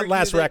second. would That argue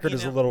last that, record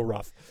is a little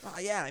rough.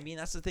 Yeah, I mean,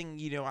 that's the thing.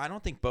 You know, I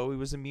don't think Bowie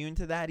was immune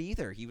to that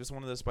either. He was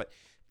one of those, but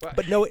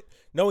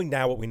knowing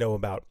now what we know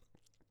about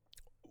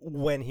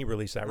when he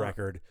released that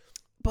record,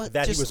 but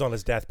that he was on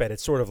his deathbed,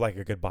 it's sort of like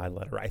a goodbye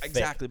letter, I think.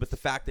 Exactly, but the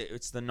fact that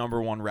it's the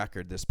number one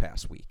record this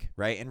past week,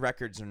 right? And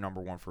records are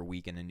number one for a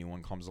week and a new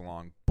one comes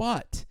along.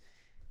 But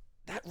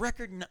that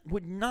record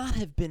would not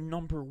have been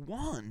number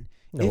one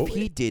if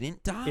he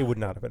didn't die. It would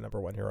not have been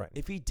number one, you're right.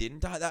 If he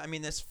didn't die, I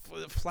mean, that's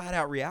flat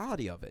out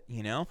reality of it,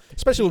 you know?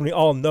 Especially when we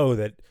all know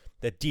that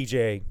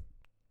DJ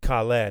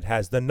Khaled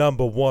has the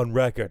number one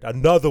record,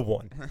 another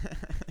one.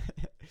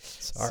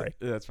 Sorry.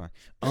 That's fine.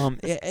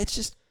 It's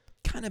just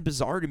kind of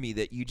bizarre to me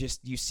that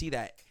you see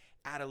that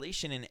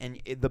adulation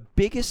and the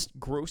biggest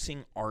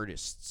grossing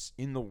artists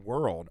in the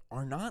world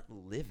are not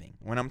living.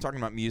 When I'm talking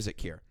about music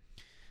here,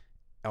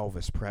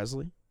 Elvis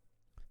Presley,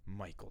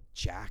 Michael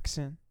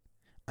Jackson,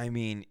 I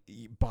mean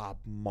Bob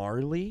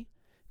Marley,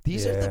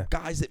 These are the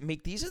guys that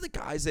make. These are the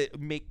guys that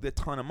make the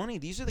ton of money.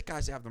 These are the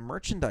guys that have the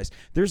merchandise.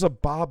 There's a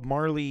Bob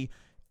Marley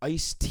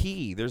iced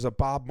tea. There's a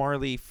Bob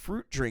Marley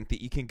fruit drink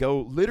that you can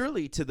go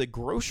literally to the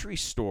grocery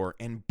store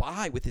and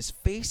buy with his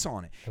face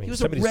on it. I mean, he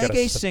was a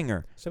reggae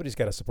singer. Somebody's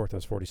got to support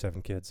those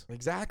 47 kids.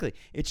 Exactly.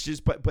 It's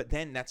just, but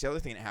then that's the other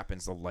thing that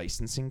happens. The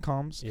licensing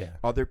comes. Yeah.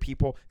 Other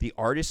people, the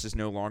artist is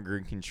no longer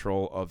in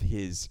control of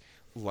his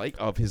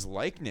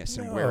likeness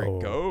and where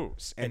it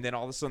goes, and then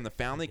all of a sudden the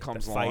family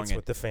comes along fights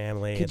with the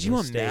family. Could you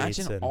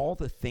imagine all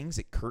the things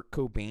that Kurt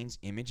Cobain's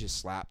image is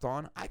slapped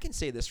on? I can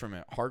say this from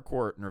a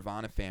hardcore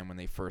Nirvana fan. When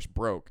they first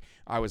broke,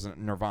 I was a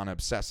Nirvana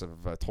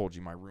obsessive. I told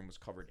you my room was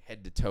covered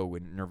head to toe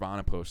with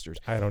Nirvana posters.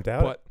 I don't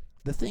doubt it. But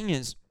the thing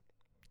is,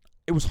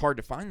 it was hard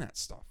to find that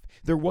stuff.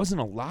 There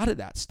wasn't a lot of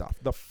that stuff.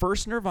 The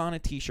first Nirvana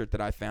T-shirt that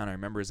I found, I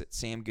remember, is at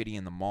Sam Goody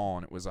in the mall,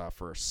 and it was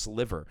for a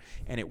Sliver,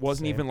 and it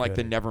wasn't even like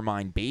the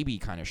Nevermind Baby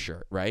kind of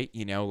shirt, right?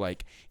 You know,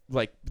 like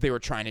they were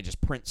trying to just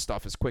print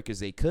stuff as quick as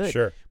they could.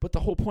 Sure. But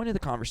the whole point of the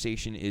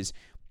conversation is,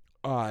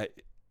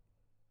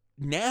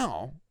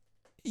 now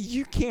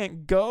you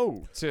can't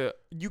go to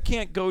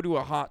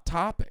a Hot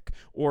Topic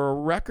or a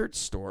record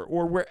store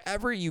or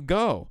wherever you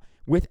go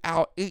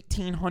without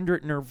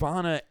 1,800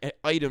 Nirvana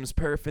items,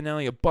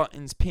 paraphernalia,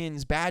 buttons,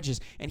 pins, badges,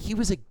 and he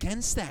was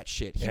against that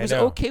shit. He was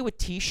okay with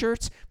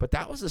T-shirts, but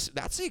that's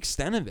the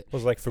extent of it. It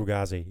was like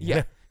Fugazi.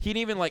 Yeah. He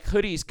didn't even like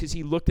hoodies because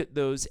he looked at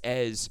those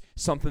as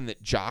something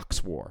that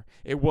jocks wore.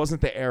 It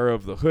wasn't the era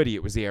of the hoodie;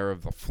 it was the era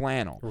of the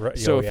flannel. Right.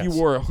 So if you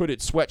wore a hooded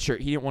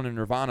sweatshirt, he didn't want a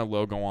Nirvana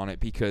logo on it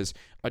because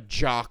a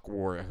jock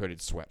wore a hooded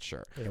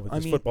sweatshirt. Yeah, with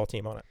his football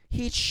team on it.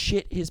 He'd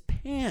shit his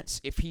pants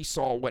if he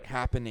saw what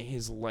happened to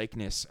his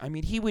likeness. I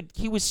mean, he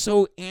was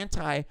so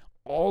anti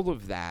all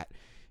of that.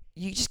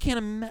 You just can't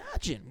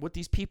imagine what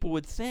these people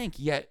would think.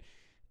 Yet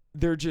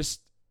they're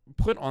just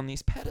put on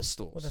these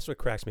pedestals. Well, that's what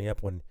cracks me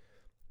up when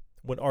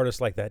artists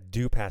like that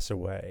do pass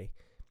away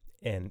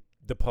and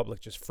the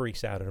public just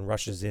freaks out and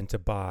rushes in to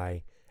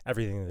buy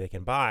everything that they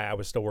can buy. I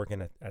was still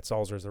working at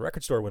Salzer's, the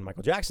record store, when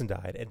Michael Jackson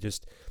died, and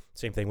just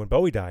same thing when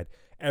Bowie died.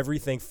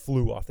 Everything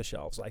flew off the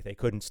shelves. Like, they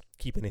couldn't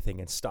keep anything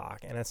in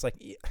stock. And it's like,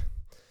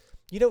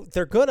 you know,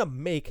 they're going to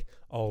make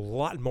a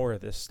lot more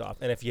of this stuff.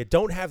 And if you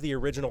don't have the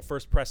original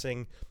first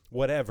pressing,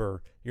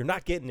 whatever, you're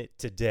not getting it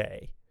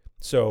today.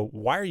 So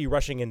why are you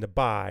rushing in to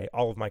buy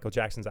all of Michael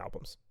Jackson's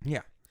albums?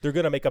 Yeah. They're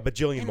going to make a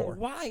bajillion more.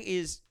 Why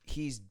is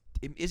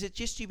it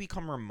just you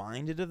become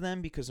reminded of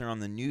them because they're on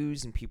the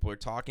news and people are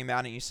talking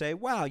about it and you say,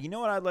 wow, you know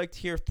what, I'd like to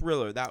hear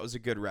Thriller. That was a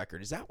good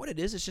record. Is that what it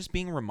is? It's just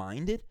being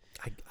reminded?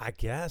 I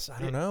guess.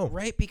 I don't know.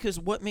 Right? Because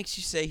what makes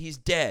you say he's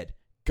dead?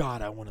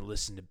 God, I want to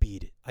listen to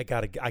Beat It. I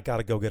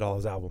gotta go get all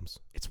his albums.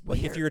 It's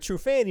weird. Like, if you're a true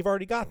fan, you've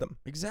already got them.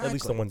 Exactly. At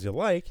least the ones you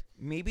like.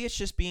 Maybe it's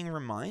just being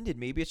reminded.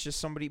 Maybe it's just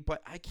somebody,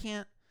 but I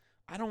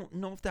don't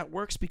know if that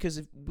works because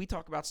if we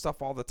talk about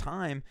stuff all the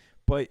time,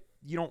 but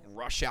you don't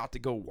rush out to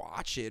go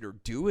watch it or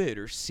do it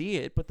or see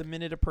it. But the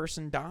minute a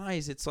person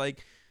dies, it's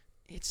like,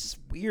 it's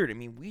weird. I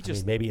mean,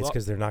 maybe it's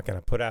because they're not going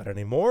to put out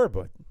anymore,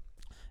 but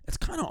it's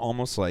kind of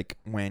almost like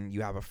when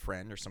you have a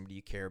friend or somebody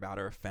you care about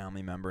or a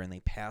family member and they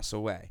pass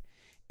away,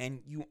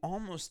 and you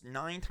almost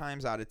 9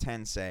 times out of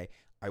 10 say,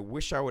 I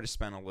wish I would have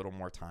spent a little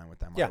more time with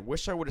them. Yeah. I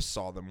wish I would have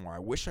saw them more. I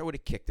wish I would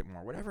have kicked it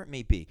more, whatever it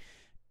may be.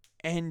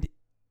 And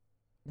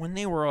when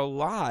they were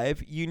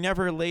alive, you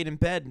never laid in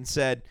bed and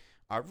said,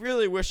 I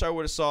really wish I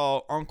would have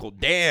saw Uncle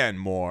Dan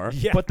more.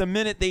 Yeah. But the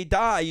minute they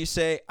die, you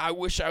say, I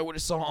wish I would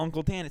have saw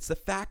Uncle Dan. It's the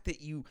fact that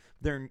you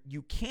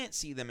can't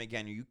see them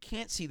again, or you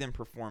can't see them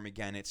perform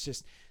again. It's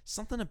just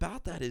something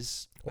about that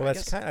is. Well,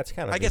 that's kind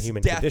of the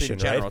human death condition, in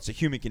general. right? It's a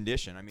human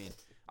condition. I mean,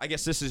 I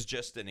guess this is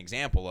just an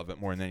example of it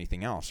more than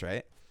anything else,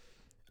 right?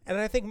 And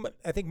I think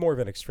more of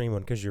an extreme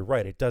one, because you're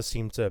right. It does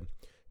seem to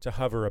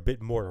hover a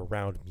bit more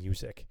around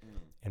music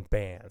and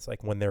bands.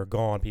 Like, when they're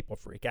gone, people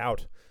freak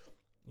out.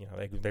 You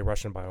know, they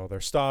rush and buy all their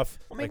stuff.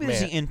 Well, maybe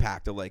there's the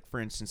impact of, like, for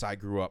instance, I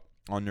grew up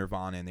on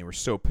Nirvana, and they were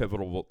so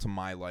pivotal to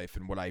my life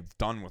and what I've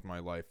done with my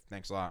life.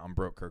 Thanks a lot. I'm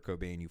broke, Kurt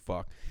Cobain, you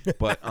fuck.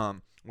 But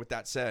with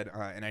that said,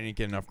 and I didn't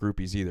get enough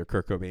groupies either,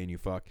 Kurt Cobain, you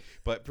fuck.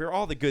 But for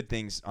all the good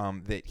things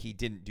that he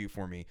didn't do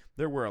for me,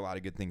 there were a lot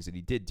of good things that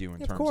he did do in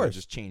terms of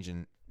just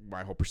changing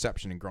my whole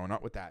perception and growing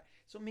up with that.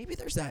 So maybe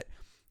there's that.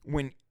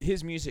 When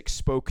his music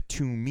spoke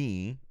to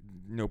me,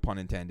 no pun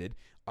intended,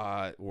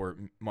 or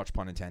much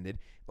pun intended,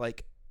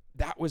 like,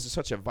 that was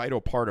such a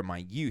vital part of my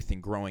youth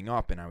and growing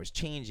up, and I was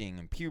changing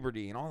and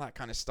puberty and all that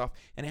kind of stuff,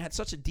 and it had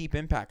such a deep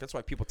impact. That's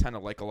why people tend to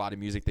like a lot of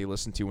music they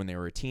listened to when they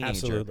were a teenager,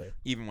 Absolutely.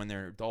 Even when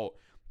they're adult.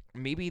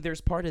 Maybe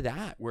there's part of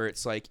that where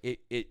it's like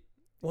it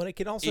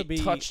can also be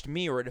touched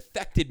me, or it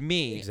affected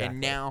me, Exactly. and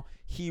now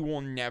he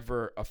will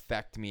never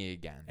affect me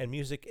again. And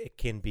music, it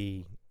can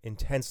be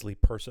intensely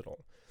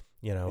personal.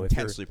 You know,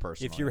 Intensely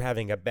personal. If you're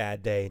having a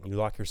bad day and you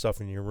lock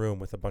yourself in your room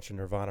with a bunch of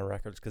Nirvana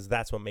records because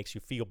that's what makes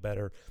you feel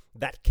better,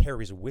 that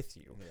carries with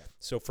you. Yeah.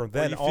 So from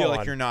then on, you feel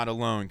like you're not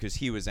alone because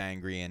he was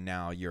angry and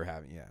now you're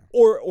having,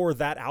 or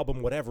that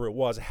album, whatever it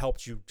was,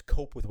 helped you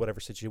cope with whatever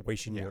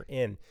situation you're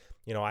in.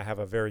 you know, I have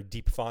a very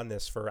deep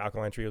fondness for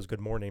Alkaline Trio's Good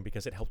Morning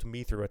because it helped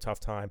me through a tough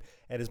time.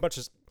 And as much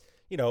as,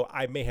 you know,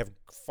 I may have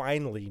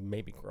finally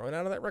maybe grown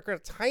out of that record a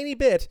tiny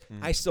bit,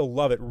 I still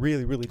love it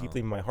really, really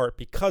deeply in my heart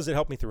because it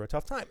helped me through a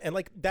tough time. And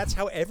like that's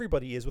how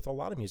everybody is with a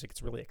lot of music.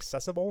 It's really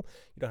accessible.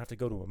 You don't have to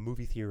go to a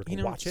movie theater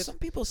to watch it. Some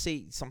people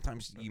say,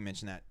 sometimes you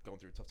mention that going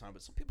through a tough time,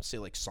 but some people say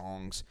like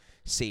songs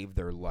save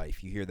their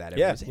life. You hear that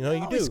every day. You know,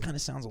 you do. This kind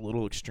of sounds a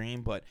little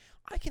extreme, but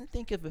I can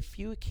think of a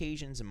few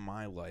occasions in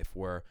my life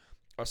where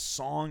a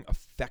song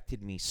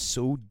affected me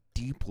so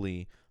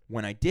deeply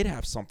when I did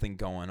have something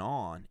going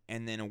on,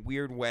 and then a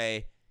weird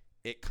way,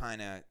 it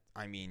kind of,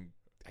 I mean,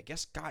 I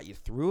guess got you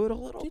through it a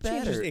little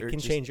bit. It can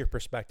change your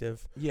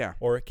perspective. Yeah.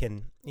 Or it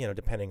can, you know,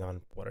 depending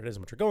on what it is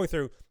and what you're going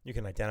through, you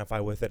can identify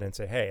with it and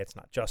say, hey, it's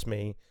not just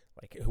me.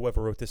 Like,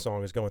 whoever wrote this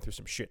song is going through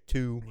some shit,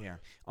 too. Yeah.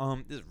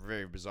 This is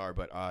very bizarre,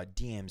 but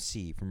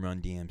DMC from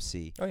Run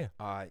DMC. Oh,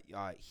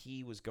 yeah.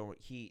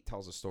 He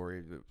tells a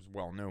story that was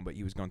well known, but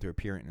he was going through a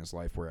period in his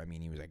life where, I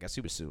mean, I guess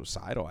he was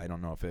suicidal. I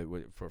don't know if it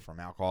was from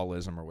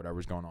alcoholism or whatever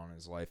was going on in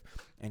his life.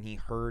 And he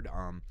heard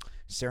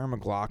Sarah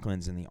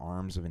McLachlan's In the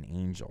Arms of an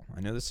Angel. I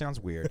know this sounds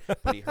weird,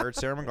 but he heard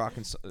Sarah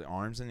McLachlan's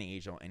Arms of an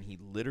Angel, and he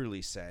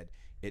literally said,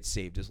 it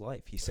saved his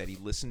life. He said he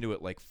listened to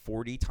it like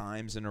 40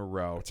 times in a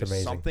row. That's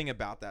amazing. Something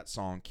about that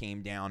song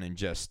came down and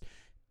just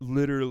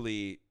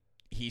literally,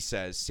 he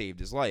says, saved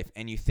his life.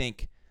 And you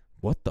think,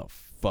 what the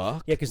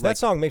fuck? Yeah, because that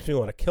song makes me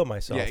want to kill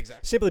myself. Yeah,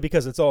 exactly. Simply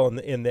because it's all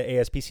in the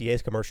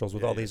ASPCA's commercials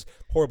with all these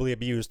horribly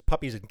abused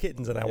puppies and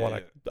kittens, and I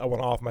want to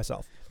off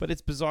myself. But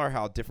it's bizarre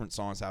how different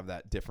songs have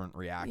that different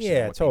reaction. Yeah,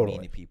 and what totally.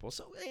 They mean to people.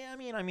 So yeah, I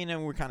mean,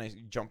 and we're kind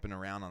of jumping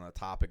around on the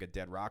topic of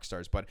dead rock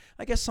stars, but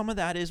I guess some of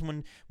that is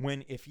when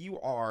if you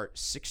are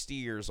 60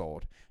 years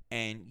old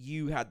and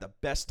you had the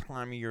best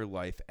time of your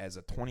life as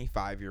a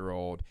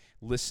 25-year-old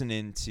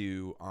listening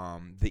to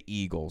the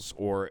Eagles,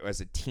 or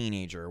as a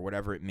teenager, or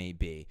whatever it may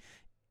be,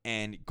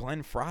 and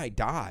Glenn Frey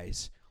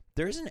dies,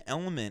 there's an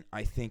element,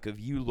 I think, of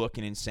you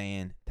looking and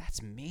saying,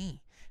 that's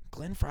me.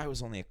 Glenn Frey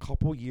was only a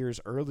couple years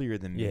earlier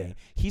than me. Yeah.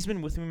 He's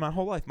been with me my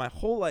whole life. My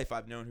whole life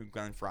I've known who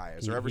Glenn Frey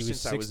is, or ever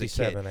since I was a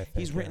kid. I think,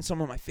 He's written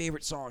some of my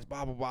favorite songs,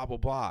 blah, blah, blah, blah,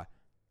 blah.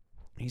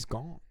 He's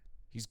gone.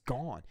 He's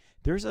gone.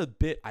 There's a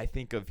bit, I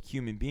think, of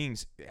human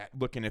beings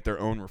looking at their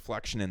own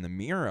reflection in the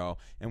mirror,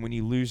 and when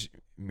you lose...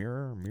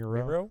 Mirror?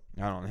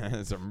 I don't know.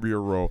 It's a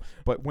mirror.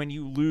 But when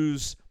you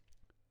lose...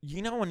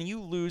 You know, when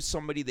you lose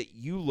somebody that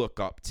you look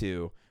up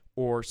to,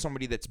 or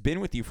somebody that's been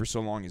with you for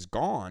so long is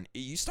gone,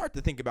 you start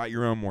to think about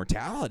your own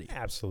mortality.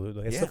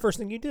 Absolutely. It's the first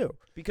thing you do.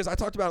 Because I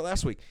talked about it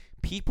last week.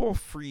 People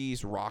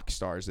freeze rock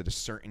stars at a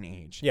certain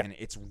age. Yeah. And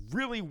it's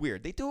really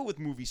weird. They do it with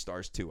movie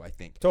stars too, I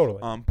think.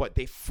 Totally. But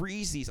they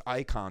freeze these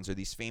icons or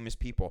these famous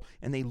people,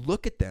 and they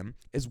look at them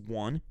as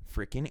one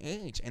freaking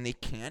age, and they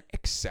can't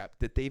accept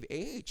that they've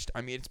aged.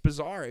 I mean, it's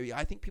bizarre.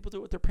 I think people do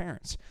it with their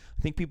parents.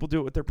 I think people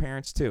do it with their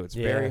parents too. It's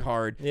very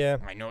hard. Yeah.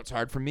 I know it's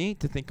hard for me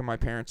to think of my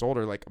parents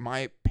older. Like,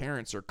 my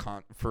parents are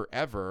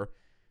forever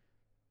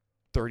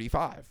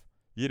 35.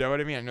 You know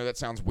what I mean? I know that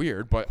sounds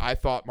weird, but I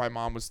thought my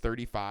mom was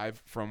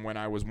 35 from when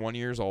I was 1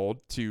 year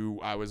old to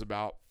I was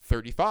about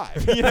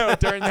 35,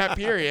 during that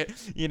period,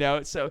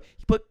 so,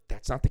 but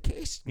that's not the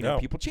case. You know,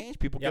 people change,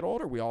 people get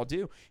older. We all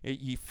do.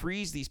 You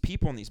freeze these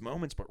people in these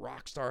moments, but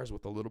rock stars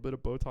with a little bit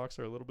of Botox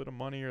or a little bit of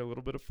money or a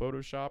little bit of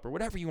Photoshop or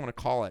whatever you want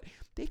to call it,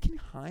 they can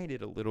hide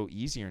it a little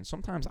easier. And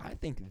sometimes I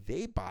think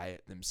they buy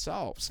it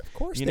themselves. Of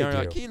course they do.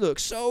 Like, he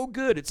looks so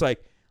good. It's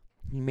like,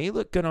 he may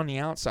look good on the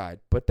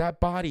outside, but that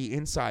body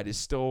inside is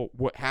still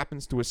what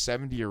happens to a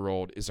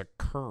 70-year-old is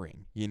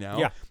occurring,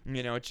 Yeah.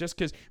 It's just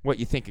because what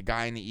you think a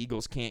guy in the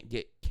Eagles can't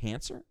get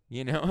cancer,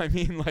 I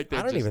mean, like,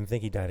 I don't even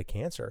think he died of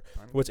cancer.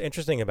 What's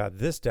interesting about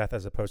this death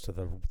as opposed to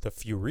the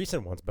few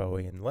recent ones,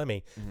 Bowie and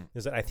Lemmy,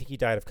 is that I think he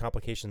died of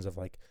complications of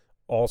like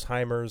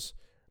Alzheimer's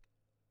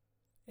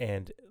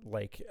and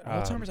like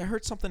Alzheimer's. I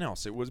heard something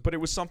else. It was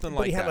something like that.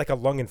 But he had like a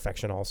lung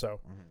infection also.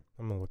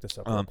 I'm going to look this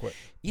up real quick.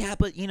 Yeah,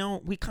 but,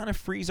 we kind of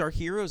freeze our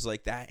heroes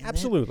like that. And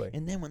Absolutely.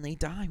 Then when they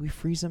die, we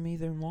freeze them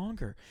even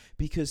longer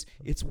because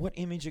it's what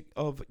image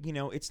of,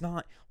 it's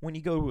not when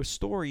you go to a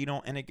store,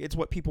 it's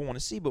what people want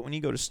to see. But when you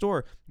go to a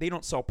store, they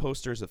don't sell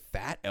posters of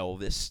fat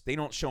Elvis. They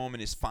don't show him in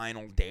his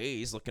final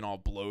days looking all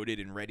bloated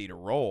and ready to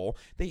roll.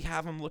 They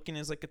have him looking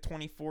as like a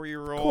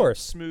 24-year-old,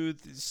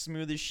 smooth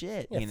as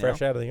shit. Yeah,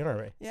 fresh out of the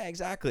army. Yeah,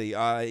 exactly.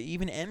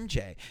 Even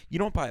MJ. You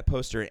don't buy a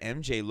poster of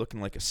MJ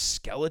looking like a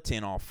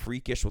skeleton all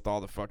freakish with all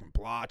the fucking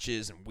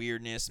blotches and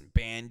weirdness and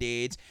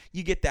Band-Aids.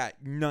 You get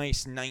that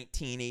nice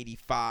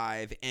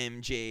 1985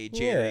 MJ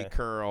Jerry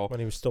curl when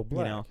he was still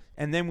black.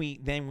 And then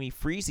we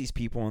freeze these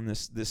people in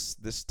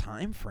this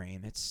time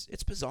frame.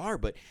 It's bizarre,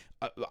 but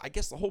I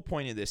guess the whole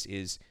point of this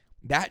is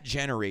that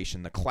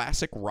generation, the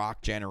classic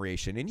rock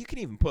generation, and you can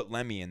even put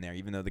Lemmy in there,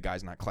 even though the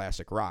guy's not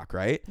classic rock,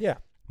 right? Yeah.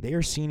 They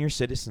are senior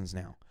citizens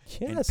now.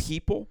 Yes. And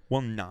people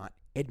will not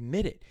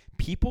admit it.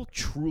 People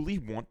truly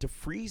want to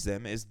freeze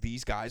them as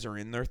these guys are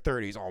in their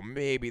 30s, or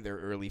maybe their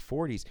early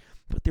 40s.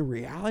 But the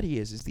reality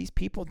is these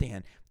people,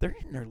 Dan, they're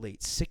in their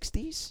late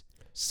 60s.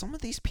 some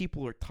of these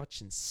people are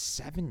touching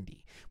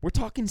 70. We're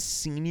talking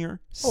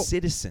senior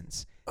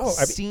citizens.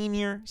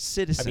 Senior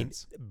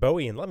citizens. I mean,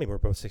 Bowie and Lemmy were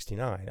both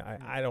 69.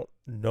 I don't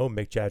know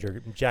Mick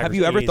Jagger. Have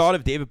you ever thought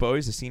of David Bowie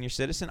as a senior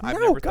citizen? I've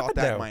never thought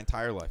that in my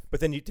entire life. But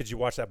then did you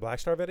watch that Black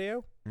Star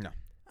video? No.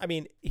 I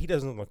mean, he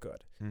doesn't look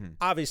good. Mm-hmm.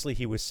 Obviously,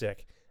 he was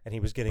sick, and he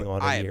was getting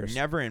on in years. I have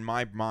never in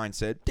my mind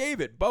said,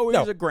 David Bowie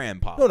is a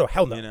grandpa. No,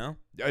 hell no. You know?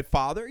 A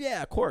father?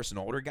 Yeah, of course. An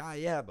older guy,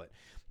 yeah. But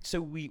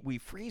so we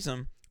freeze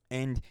him,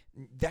 and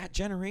that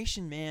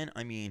generation, man,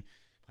 I mean,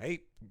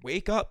 hey,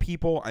 wake up,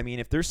 people. I mean,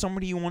 if there's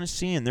somebody you want to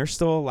see and they're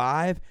still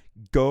alive,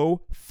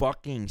 go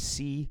fucking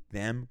see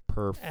them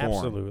perform.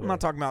 Absolutely. I'm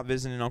not talking about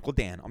visiting Uncle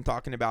Dan. I'm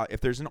talking about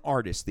if there's an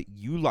artist that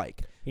you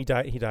like. He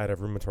died of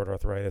rheumatoid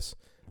arthritis,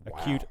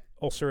 acute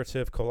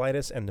ulcerative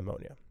colitis, and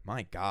pneumonia.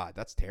 My God,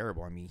 that's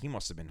terrible. I mean, he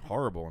must have been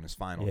horrible in his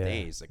final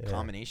days. The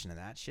combination of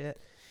that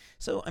shit.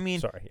 So, I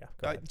mean,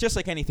 just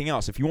like anything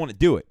else, if you want to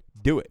do it,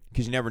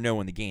 because you never know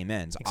when the game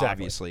ends. Exactly.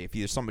 Obviously, if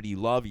there's somebody you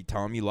love, you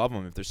tell them you love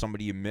them. If there's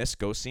somebody you miss,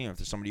 go see them. If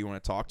there's somebody you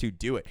want to talk to,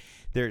 do it.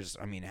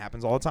 It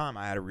happens all the time.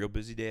 I had a real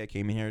busy day. I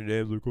came in here today.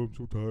 I was like, I'm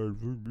so tired.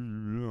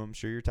 I'm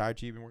sure you're tired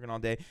too. You've been working all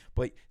day.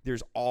 But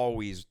there's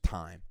always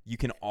time. You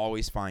can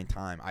always find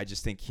time. I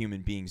just think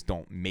human beings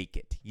don't make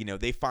it. You know,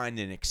 they find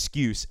an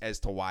excuse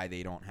as to why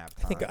they don't have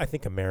time. I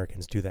think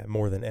Americans do that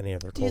more than any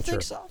other culture. Do you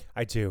think so?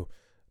 I do.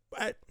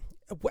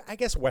 I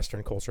guess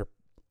Western culture,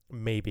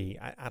 maybe.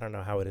 I don't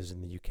know how it is in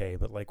the UK,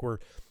 but like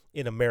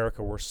in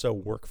America, we're so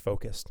work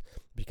focused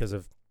because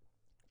of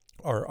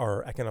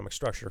our economic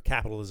structure,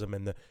 capitalism,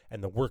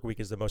 and the work week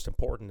is the most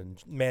important.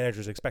 And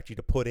managers expect you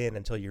to put in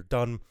until you're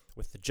done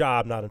with the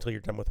job, not until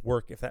you're done with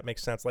work. If that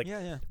makes sense. Like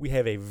we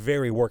have a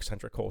very work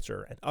centric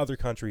culture, and other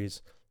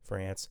countries,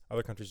 France,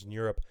 other countries in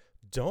Europe,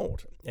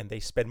 don't, and they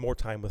spend more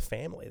time with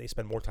family. They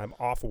spend more time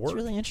off work. It's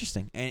really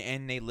interesting,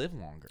 and they live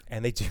longer.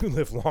 And they do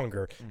live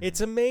longer. Mm-hmm.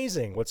 It's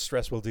amazing what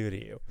stress will do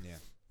to you. Yeah,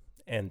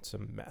 and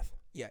some meth.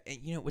 Yeah, and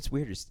you know what's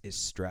weird is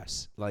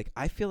stress. Like,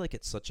 I feel like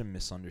it's such a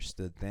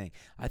misunderstood thing.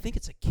 I think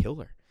it's a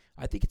killer.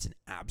 I think it's an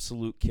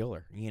absolute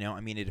killer. You know, I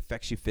mean, it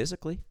affects you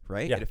physically,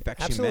 right? Yeah, it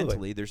affects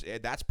absolutely. you mentally.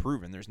 That's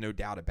proven. There's no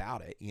doubt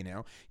about it. You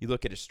know, you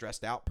look at a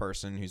stressed out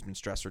person who's been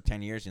stressed for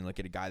 10 years, and you look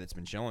at a guy that's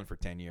been chilling for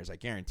 10 years. I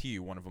guarantee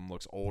you, one of them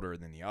looks older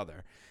than the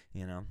other.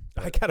 You know,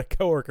 I got a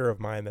coworker of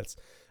mine that's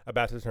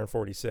about to turn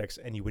 46,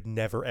 and you would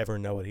never ever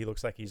know it. He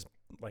looks like he's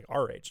like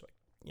our age,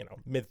 like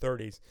mid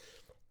 30s.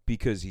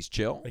 Because he's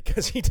chill?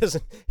 Because he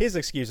doesn't. His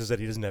excuse is that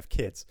he doesn't have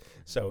kids,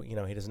 so he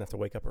doesn't have to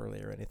wake up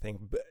early or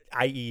anything.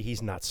 I.e.,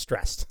 he's not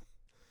stressed.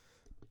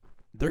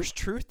 There's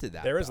truth to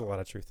that. There is a lot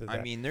of truth to that.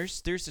 I mean,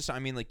 there's this. I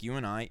mean, like you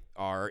and I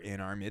are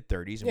in our mid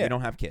 30s, and we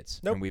don't have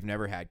kids, Nope. and we've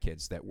never had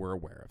kids that we're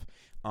aware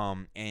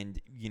of.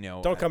 And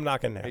don't come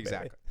knocking now.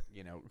 Exactly. Baby.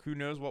 You know, who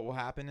knows what will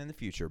happen in the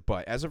future.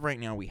 But as of right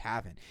now, we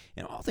haven't.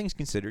 And all things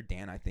considered,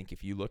 Dan, I think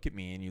if you look at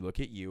me and you look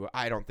at you,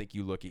 I don't think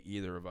you look at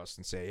either of us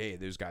and say, hey,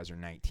 those guys are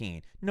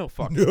 19. No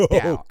fucking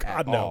doubt God,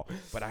 at no. all.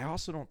 But I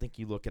also don't think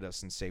you look at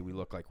us and say we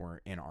look like we're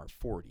in our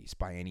 40s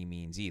by any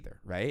means either,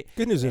 right?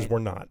 Good news is we're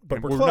not,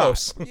 but we're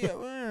close. Not. Yeah,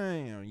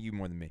 well, you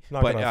more than me.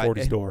 Knocking on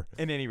 40's door.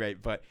 At any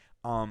rate, but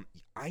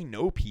I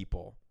know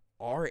people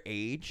our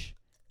age,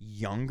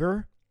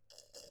 younger,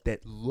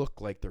 that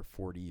look like they're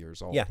 40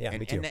 years old. Yeah,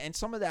 me too. And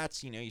some of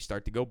that's, you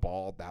start to go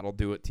bald. That'll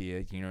do it to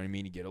you. You know what I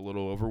mean? You get a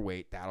little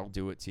overweight. That'll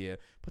do it to you.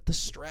 But the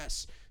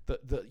stress,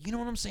 the you know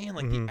what I'm saying?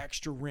 Like the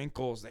extra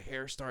wrinkles, the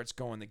hair starts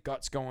going, the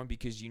gut's going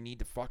because you need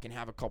to fucking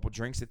have a couple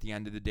drinks at the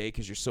end of the day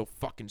because you're so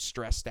fucking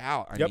stressed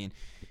out. I mean,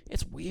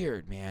 it's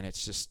weird, man.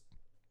 It's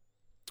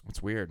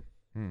weird.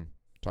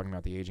 Talking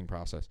about the aging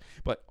process.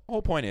 But the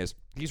whole point is,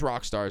 these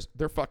rock stars,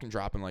 they're fucking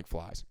dropping like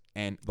flies.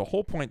 And the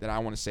whole point that I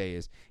want to say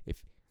is,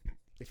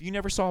 if you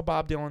never saw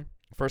Bob Dylan,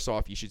 first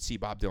off, you should see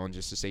Bob Dylan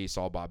just to say you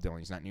saw Bob Dylan.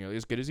 He's not nearly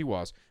as good as he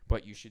was,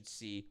 but you should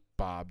see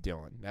Bob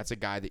Dylan. That's a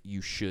guy that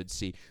you should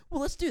see.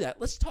 Well, let's do that.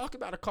 Let's talk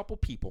about a couple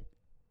people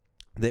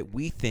that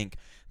we think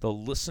the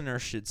listener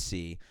should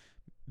see,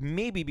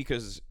 maybe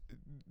because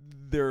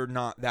they're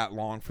not that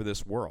long for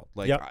this world.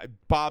 Like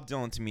Bob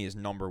Dylan to me is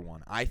number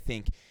one. I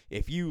think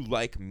if you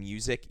like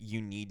music,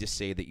 you need to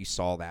say that you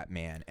saw that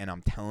man. And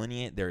I'm telling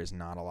you, there is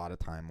not a lot of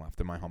time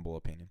left, in my humble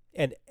opinion.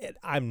 And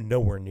I'm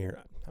nowhere near.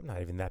 I'm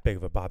not even that big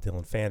of a Bob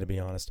Dylan fan, to be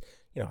honest.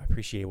 I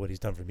appreciate what he's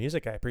done for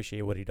music. I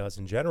appreciate what he does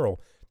in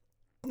general.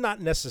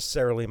 Not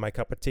necessarily my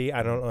cup of tea.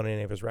 I don't own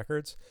any of his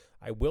records.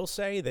 I will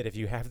say that if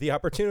you have the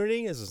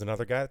opportunity, this is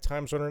another guy that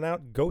time's running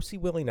out, go see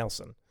Willie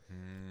Nelson.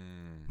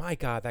 My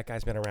God, that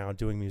guy's been around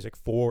doing music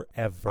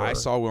forever. I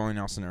saw Willie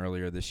Nelson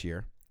earlier this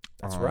year.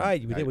 That's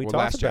right. We talked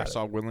last year, about it. I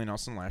saw Willie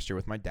Nelson last year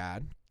with my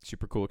dad.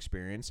 Super cool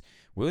experience.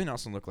 Willie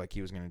Nelson looked like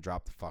he was going to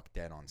drop the fuck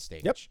dead on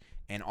stage. Yep.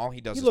 And all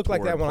he does is looked tour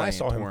like that and when play I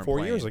saw and him tour and 4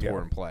 play years and ago.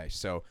 tour and play.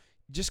 So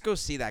just go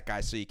see that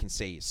guy so you can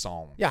say you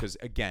saw him. Yeah. Because,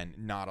 again,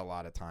 not a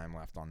lot of time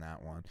left on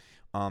that one.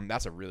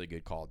 That's a really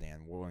good call,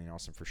 Dan. Willie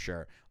Nelson for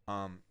sure.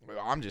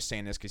 I'm just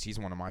saying this because he's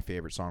one of my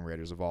favorite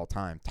songwriters of all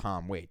time,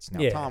 Tom Waits. Now,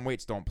 Yeah. Tom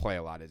Waits don't play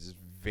a lot. It's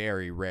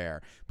very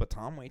rare. But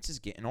Tom Waits is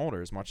getting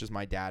older. As much as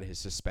my dad has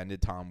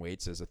suspended Tom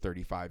Waits as a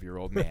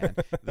 35-year-old man,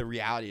 the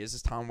reality is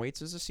Tom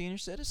Waits is a senior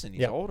citizen.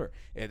 He's older.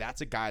 And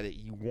that's a guy that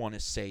you want to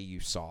say you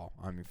saw,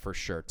 I mean, for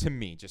sure, to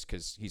me, just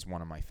because he's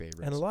one of my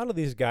favorites. And a lot of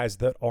these guys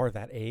that are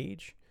that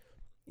age,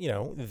 you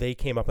know, they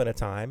came up in a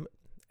time,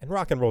 and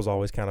rock and roll's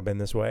always kind of been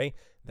this way,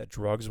 that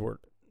drugs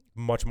were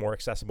much more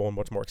accessible and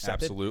much more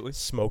accepted. Absolutely.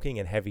 Smoking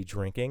and heavy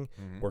drinking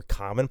were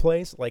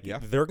commonplace. Like,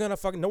 they're going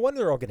to no wonder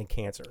they're all getting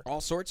cancer.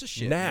 All sorts of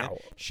shit. Now. Man.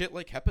 Shit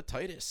like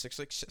hepatitis,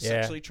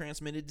 sexually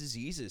transmitted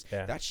diseases.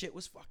 Yeah. That shit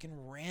was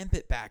fucking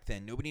rampant back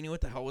then. Nobody knew what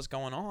the hell was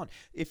going on.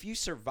 If you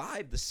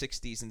survived the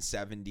 60s and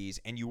 70s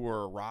and you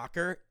were a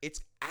rocker,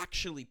 it's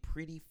actually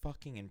pretty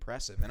fucking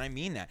impressive. And I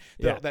mean that.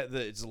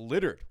 It's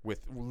littered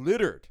with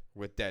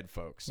dead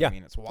folks. Yeah. I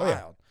mean, it's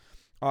wild.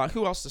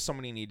 Who else does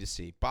somebody need to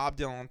see? Bob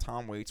Dylan,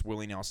 Tom Waits,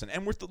 Willie Nelson.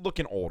 And we're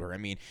looking older. I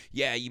mean,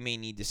 yeah, you may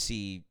need to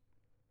see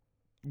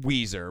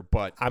Weezer,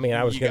 but... I mean,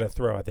 I was going to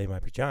throw out They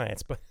Might Be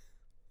Giants, but...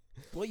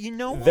 Well, you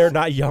know what? They're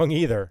not young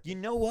either. You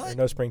know what? They're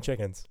no spring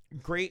chickens.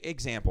 Great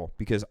example,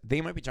 because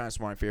They Might Be Giants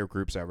are one of my favorite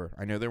groups ever.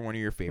 I know they're one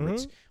of your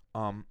favorites.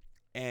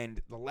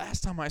 And the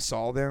last time I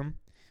saw them,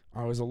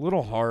 I was a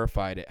little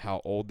horrified at how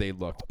old they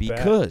looked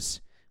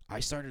because... I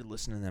started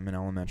listening to them in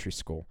elementary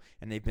school,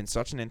 and they've been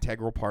such an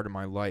integral part of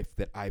my life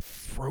that I've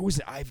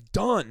frozen. I've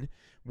done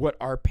what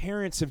our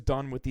parents have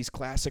done with these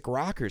classic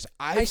rockers.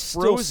 I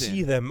still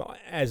see them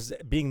as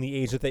being the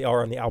age that they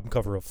are on the album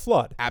cover of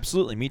Flood.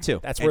 Absolutely, me too.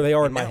 That's where they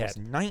are in my head.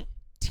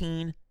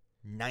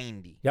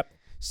 1990. Yep.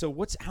 So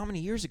how many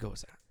years ago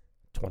is that?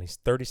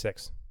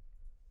 36.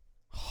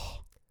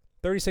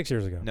 36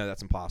 years ago. No,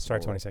 that's impossible. Sorry,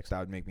 26.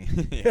 That would make me.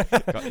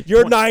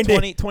 You're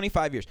 90.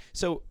 25 years.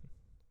 So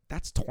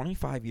that's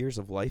 25 years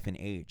of life and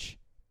age.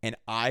 And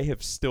I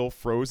have still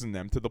frozen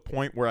them to the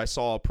point where I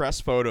saw a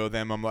press photo of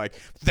them. I'm like,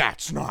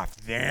 that's not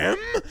them.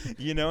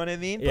 You know what I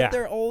mean? Yeah. But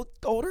they're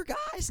older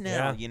guys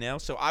now, you know?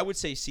 So I would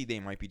say They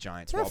Might Be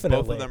Giants. Definitely.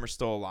 While both of them are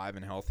still alive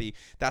and healthy,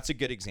 that's a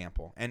good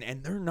example.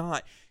 And they're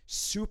not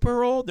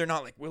super old. They're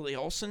not like Willie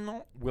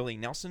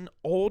Nelson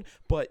old,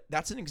 but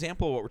that's an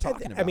example of what we're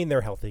talking about. I mean,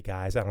 they're healthy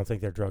guys. I don't think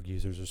they're drug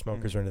users or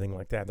smokers or anything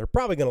like that. They're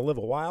probably going to live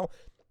a while.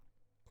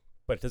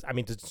 But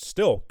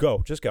still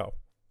go. Just go.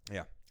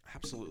 Yeah,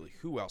 absolutely.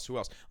 Who else?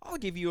 I'll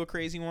give you a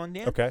crazy one,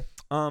 Dan. Okay.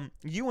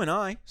 You and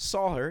I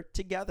saw her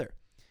together.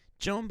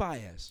 Joan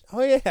Baez.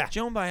 Oh, yeah.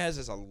 Joan Baez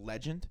is a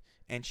legend,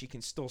 and she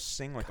can still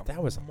sing like a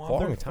that was a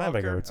long time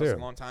ago, too. That was a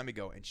long time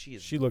ago, and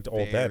she looked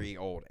old then. Very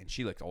old, and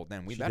she looked old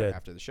then. We She met her did.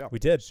 after the show. We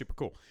did. Super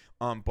cool.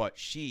 But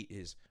she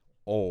is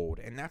old,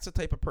 and that's the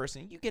type of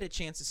person you get a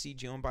chance to see.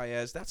 Joan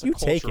Baez. That's a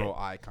cultural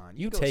icon.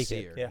 You go take see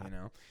it, her. yeah. You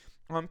know.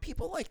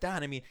 People like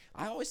that. I mean,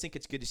 I always think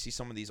it's good to see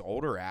some of these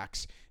older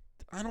acts.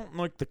 I don't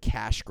like the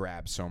cash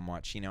grab so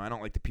much. You know, I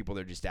don't like the people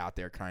that are just out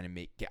there kind of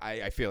make.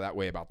 I feel that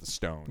way about the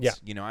Stones. Yeah.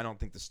 You know, I don't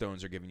think the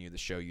Stones are giving you the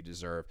show you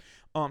deserve.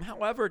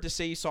 However, to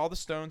say you saw the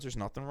Stones, there's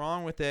nothing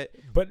wrong with it.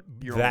 But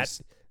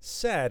that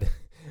said,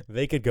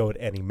 they could go at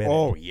any minute.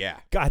 Oh, yeah.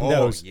 God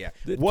knows. Yeah.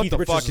 Keith What the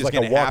Richards fuck is like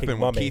going a to walking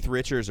happen when mummy. Keith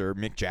Richards or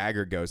Mick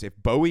Jagger goes? If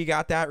Bowie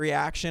got that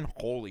reaction,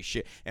 holy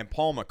shit. And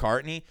Paul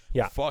McCartney,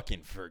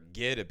 fucking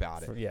forget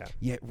about it. Yeah.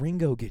 Yet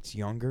Ringo gets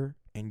younger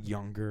and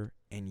younger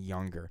and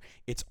younger.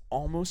 It's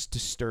almost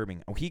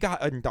disturbing. Oh, he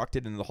got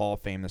inducted into the Hall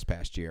of Fame this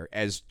past year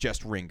as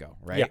just Ringo,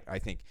 right? Yeah. I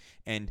think.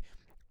 And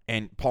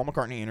Paul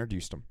McCartney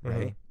introduced him,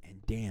 right?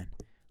 And Dan,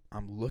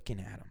 I'm looking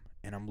at him,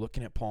 and I'm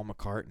looking at Paul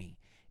McCartney,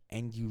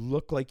 and you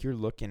look like you're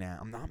looking at,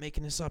 I'm not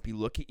making this up, you're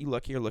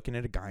looking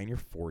at a guy in your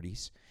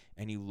 40s,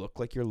 and you look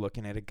like you're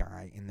looking at a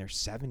guy in their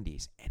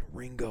 70s, and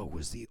Ringo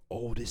was the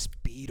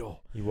oldest Beatle.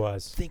 He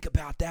was. Think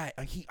about that.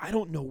 I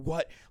don't know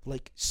what,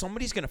 like,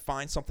 somebody's going to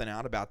find something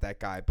out about that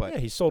guy, but... Yeah,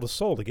 he sold his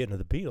soul to get into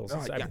the Beatles.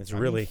 It's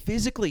really...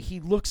 physically, he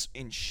looks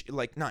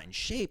not in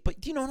shape,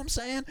 but do you know what I'm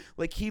saying?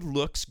 Like, he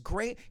looks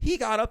great. He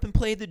got up and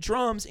played the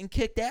drums and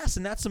kicked ass,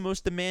 and that's the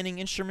most demanding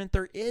instrument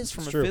there is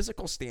from a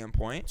physical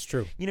standpoint. It's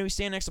true. You know, he's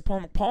standing next to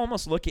Paul. Paul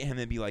must look at him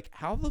and be like,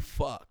 how the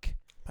fuck?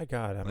 My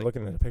God, I'm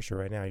looking at the picture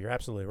right now. You're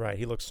absolutely right.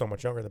 He looks so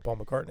much younger than Paul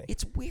McCartney.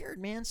 It's weird,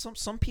 man.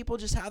 Some people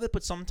just have it,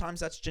 but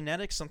sometimes that's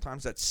genetics,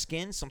 sometimes that's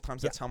skin,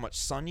 sometimes that's how much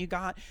sun you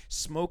got,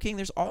 smoking.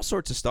 There's all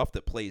sorts of stuff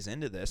that plays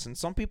into this, and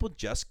some people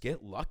just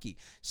get lucky.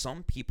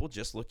 Some people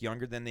just look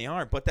younger than they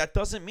are, but that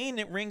doesn't mean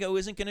that Ringo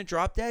isn't going to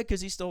drop dead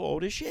because he's still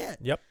old as shit.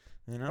 Yep.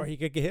 You know? Or he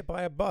could get hit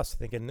by a bus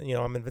thinking,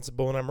 I'm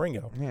invincible and I'm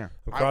Ringo. Yeah.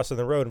 I'm crossing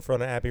the road in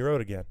front of Abbey Road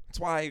again. That's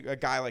why a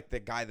guy like the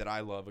guy that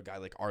I love, a guy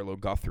like Arlo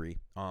Guthrie,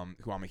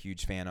 who I'm a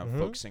huge fan of,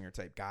 folk singer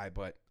type guy,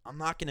 but I'm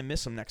not going to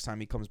miss him next time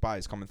he comes by.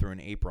 He's coming through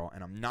in April,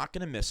 and I'm not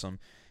going to miss him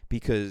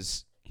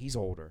because he's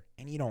older,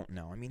 and you don't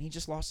know. I mean, he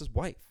just lost his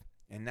wife.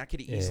 And that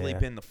could have easily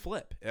been the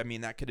flip. I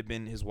mean, that could have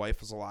been his wife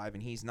was alive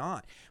and he's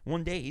not.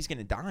 One day he's going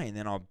to die, and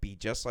then I'll be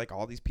just like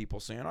all these people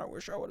saying, I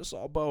wish I would have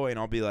saw Bowie. And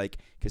I'll be like,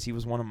 because he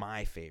was one of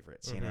my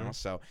favorites, you know?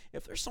 So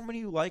if there's somebody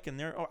you like,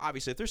 and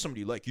obviously if there's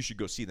somebody you like, you should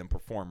go see them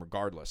perform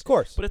regardless. Of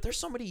course. But if there's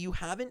somebody you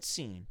haven't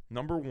seen,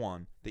 number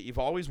one, that you've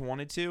always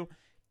wanted to,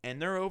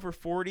 and they're over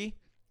 40,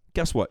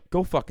 guess what?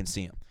 Go fucking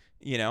see them.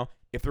 You know,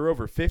 if they're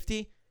over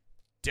 50,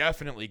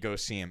 definitely go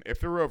see him. If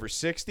they're over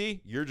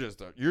 60, you're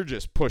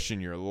just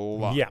pushing your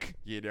luck. Yeah.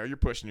 You know, you're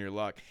pushing your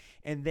luck.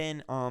 And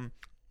then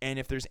and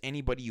if there's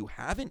anybody you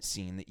haven't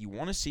seen that you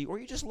want to see or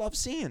you just love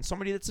seeing,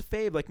 somebody that's a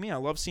fave like me, I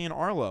love seeing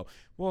Arlo.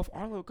 Well, if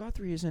Arlo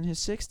Guthrie is in his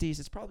 60s,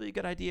 it's probably a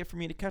good idea for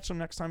me to catch him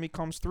next time he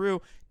comes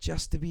through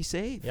just to be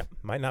safe. Yep.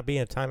 Might not be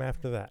in time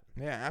after that.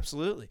 Yeah,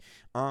 absolutely.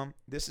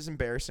 This is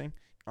embarrassing.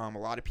 A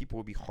lot of people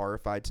would be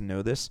horrified to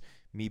know this.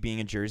 Me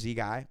being a Jersey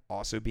guy,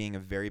 also being a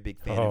very big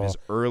fan of his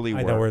early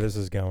work. I know where this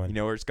is going. You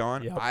know where it's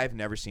going? Yep. I've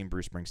never seen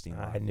Bruce Springsteen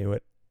live. I knew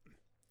it.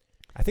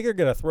 I think they're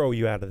going to throw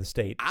you out of the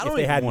state I don't if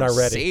they even hadn't want to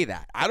already. say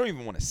that. I don't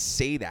even want to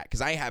say that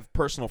because I have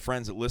personal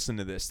friends that listen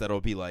to this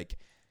that'll be like,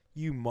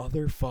 you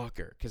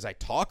motherfucker. Because I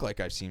talk like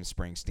I've seen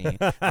Springsteen.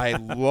 I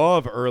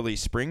love early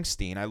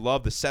Springsteen. I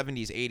love the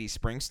 70s, 80s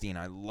Springsteen.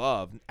 I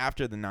love,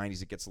 after the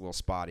 90s, it gets a little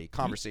spotty.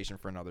 Conversation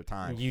for another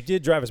time. You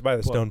did drive us by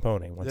the Stone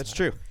Pony once. That's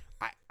true.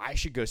 I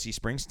should go see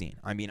Springsteen.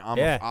 I mean,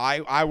 Yeah.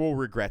 I will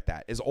regret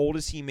that. As old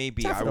as he may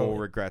be, Definitely. I will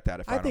regret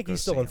that if I don't think go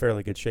he's still see in him.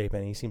 fairly good shape,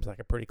 and he seems like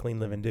a pretty clean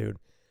living dude.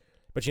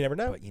 But you never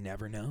know. But you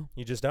never know.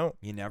 You just don't.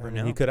 You never I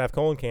mean, know. he could have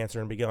colon cancer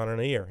and be gone in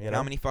a year. You And know?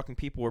 how many fucking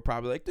people were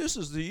probably like, this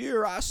is the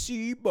year I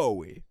see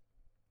Bowie.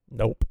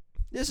 Nope.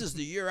 This is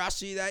the year I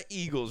see that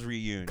Eagles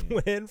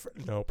reunion.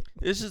 Nope.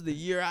 This is the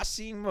year I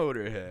see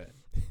Motorhead.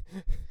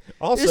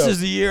 Also, This is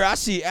the year I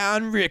see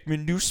Alan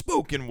Rickman do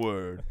spoken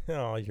word.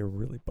 oh, you're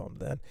really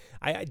bummed then.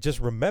 I just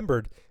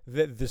remembered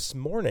that this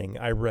morning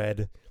I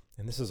read,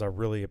 and this is a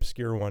really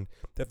obscure one,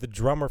 that the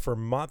drummer for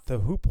Mott the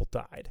Hoople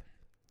died.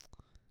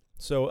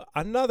 So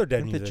another dead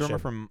Didn't musician. the drummer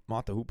from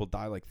Mott the Hoople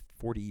die like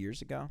 40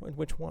 years ago?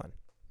 Which one?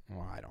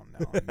 Well, I don't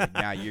know. I mean,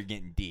 now you're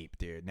getting deep,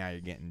 dude. Now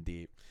you're getting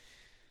deep.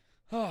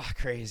 Oh,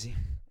 crazy.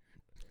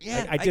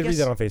 Yeah, I did guess. read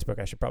that on Facebook.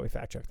 I should probably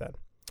fact check that.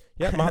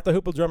 Yeah, Mott the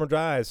Hoople drummer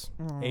dies,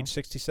 Aw. age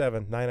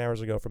 67, 9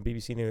 hours ago from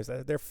BBC News.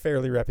 They're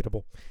fairly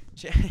reputable.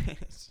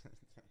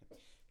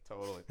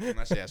 Totally.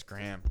 Unless you ask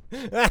Graham.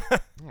 Oh,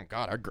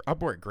 God. Our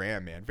boy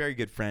Graham, man. Very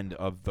good friend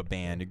of the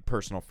band. A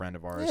personal friend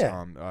of ours.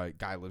 Yeah.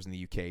 Guy lives in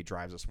the UK.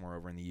 Drives us more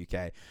over in the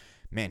UK.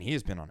 Man, he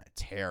has been on a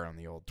tear on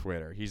the old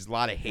Twitter. He's a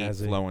lot of hate Has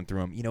he? flowing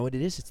through him. You know what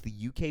it is? It's the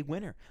UK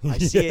winter. I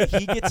see it.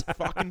 He gets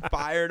fucking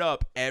fired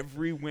up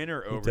every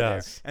winter over there.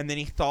 does. And then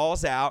he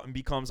thaws out and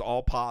becomes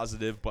all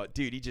positive. But,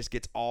 dude, he just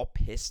gets all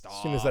pissed off.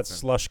 As soon as that and-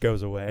 slush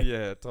goes away.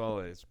 Yeah,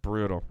 totally. It's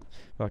brutal.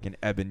 Fucking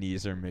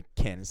Ebenezer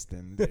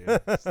McKinston, dude.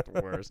 It's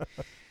the worst.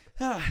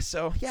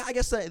 So, yeah, I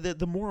guess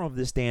the moral of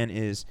this, Dan,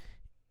 is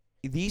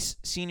these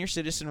senior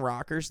citizen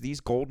rockers,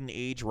 these golden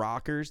age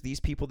rockers, these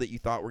people that you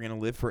thought were going to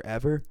live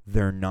forever,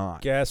 they're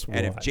not. Guess what?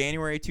 And if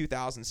January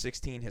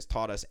 2016 has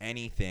taught us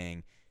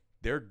anything,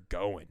 they're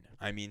going.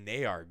 I mean,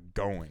 they are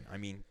going. I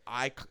mean,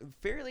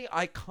 fairly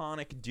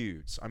iconic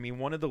dudes. I mean,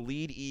 one of the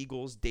lead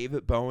Eagles,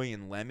 David Bowie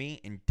and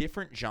Lemmy, in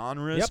different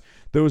genres, Yep.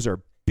 those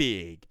are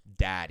big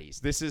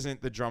daddies. This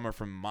isn't the drummer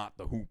from Mott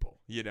the Hoople.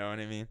 You know what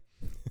I mean?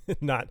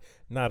 not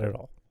at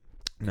all.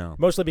 No.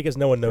 Mostly because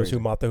no one knows Crazy. who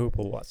Mott the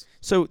Hoople was.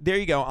 So there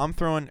you go. I'm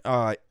throwing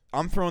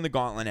the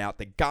gauntlet out.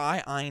 The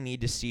guy I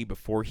need to see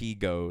before he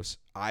goes,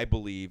 I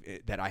believe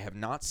that I have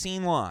not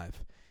seen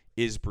live,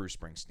 is Bruce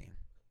Springsteen.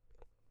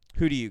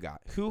 Who do you got?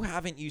 Who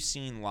haven't you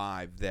seen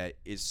live that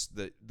is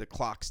the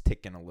clock's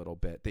ticking a little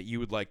bit that you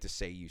would like to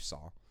say you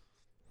saw?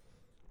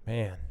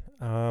 Man,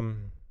 I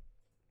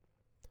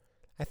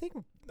think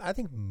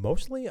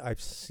mostly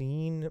I've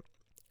seen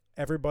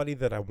everybody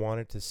that I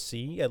wanted to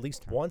see at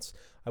least once.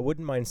 I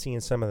wouldn't mind seeing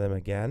some of them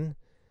again.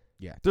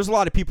 Yeah. There's a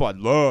lot of people I'd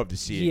love to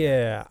see.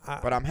 Yeah,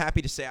 But I'm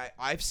happy to say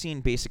I've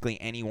seen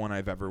basically anyone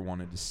I've ever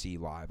wanted to see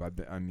live.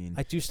 I mean,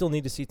 I do still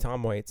need to see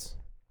Tom Waits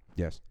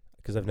yes.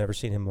 because I've never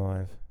seen him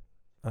live.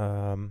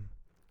 I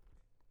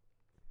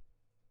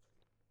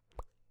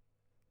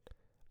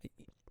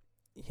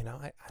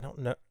don't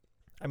know.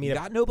 I mean, You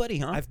got nobody,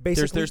 huh? I've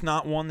basically there's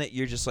not one that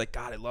you're just like,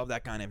 God, I love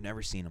that guy and I've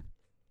never seen him.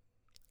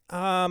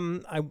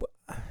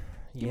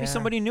 Give me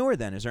somebody newer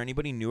then. Is there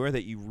anybody newer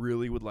that you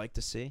really would like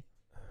to see?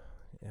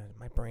 Yeah,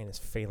 my brain is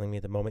failing me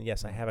at the moment.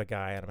 Yes, I have a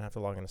guy, and I'm gonna have to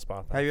log into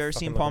Spotify. Have you ever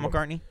seen Paul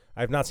McCartney?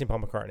 I have not seen Paul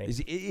McCartney.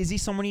 Is he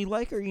someone you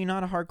like, or are you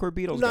not a hardcore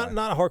Beatles guy?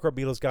 Not a hardcore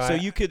Beatles guy. So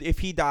you could, if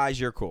he dies,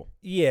 you're cool.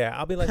 Yeah,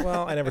 I'll be like,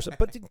 well, I never saw.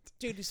 But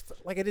dude,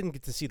 I didn't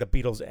get to see the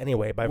Beatles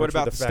anyway. By What virtue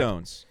of about the fact,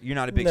 Stones? You're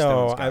not a big no,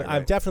 Stones guy. I'm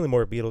right? definitely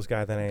more a Beatles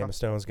guy than I am a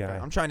Stones guy.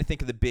 I'm trying to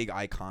think of the big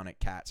iconic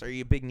cats. Are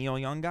you a big Neil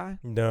Young guy?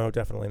 No,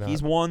 definitely not.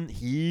 He's one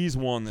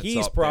that's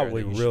He's up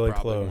probably there that you really should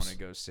probably close. want to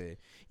go see.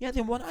 Yeah,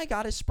 the one I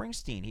got is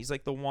Springsteen. He's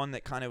like the one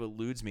that kind of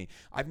eludes me.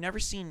 I've never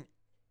seen.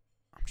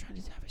 I'm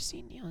trying to. Have I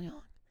seen Neil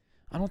Young?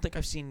 I don't think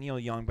I've seen Neil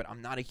Young, but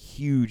I'm not a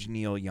huge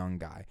Neil Young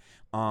guy.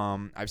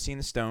 I've seen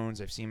the Stones.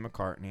 I've seen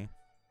McCartney.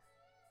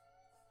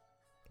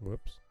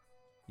 Whoops.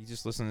 You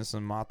just listen to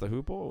some Mott the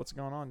Hoople? What's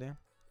going on, Dan?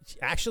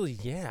 Actually,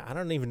 yeah, I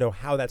don't even know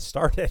how that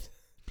started.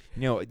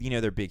 You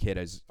know their big hit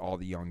is All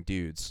the Young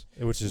Dudes,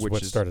 Which is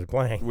what started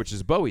playing. which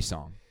is Bowie's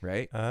song,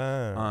 right?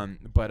 Ah.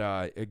 But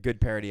a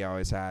good parody I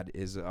always had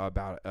is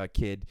about a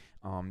kid,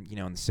 in the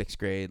 6th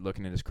grade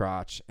looking at his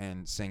crotch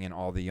and singing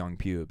All the Young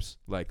Pubes,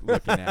 like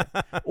looking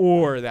at,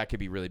 or that could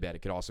be really bad.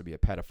 It could also be a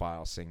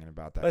pedophile singing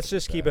about that. Let's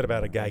just keep it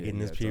about a guy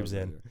getting his it's pubes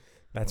also in. good.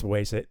 That's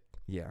waste it.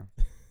 Yeah.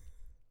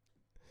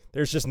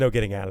 There's just no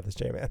getting out of this,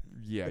 J-Man.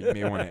 Yeah, you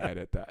may want to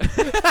edit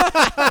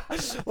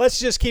that. Let's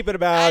just keep it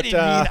about... I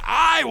didn't mean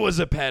I was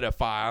a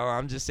pedophile.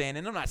 I'm just saying,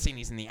 and I'm not saying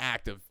he's in the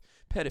act of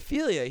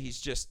pedophilia. He's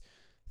just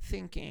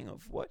thinking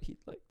of what he'd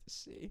like to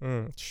see.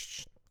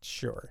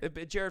 Sure.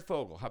 Jared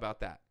Fogle, how about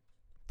that?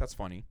 That's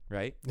funny,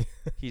 right?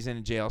 He's in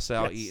a jail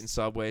cell Yes. eating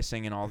Subway,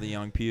 singing All the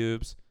Young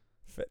Pubes.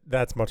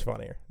 That's much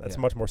funnier. That's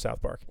much more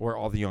South Park. Or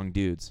All the Young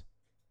Dudes.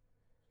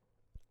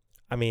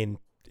 I mean,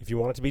 if you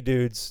want it to be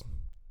dudes,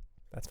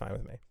 that's fine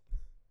with me.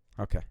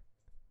 Okay.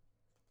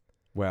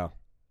 Well,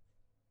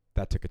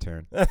 that took a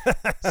turn.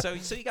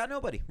 So you got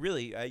nobody,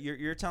 really.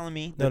 You're telling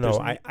me that No,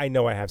 I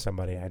know I have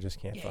somebody. I just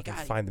can't fucking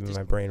find them in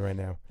my brain right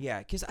now. Yeah,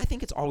 because I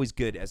think it's always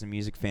good as a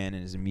music fan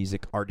and as a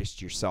music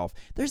artist yourself.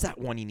 There's that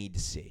one you need to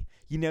see.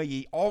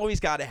 You always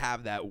got to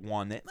have that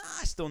one that,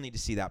 I still need to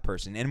see that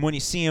person. And when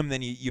you see them,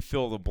 then you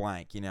fill the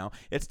blank,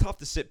 It's tough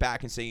to sit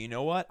back and say, you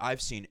know what?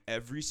 I've seen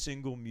every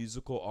single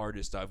musical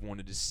artist I've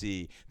wanted to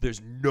see. There's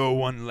no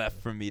one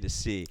left for me to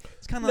see.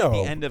 It's kind of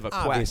like the end of a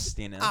quest,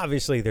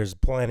 Obviously, there's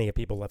plenty of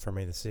people left for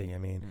me to see. I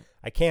mean,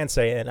 I can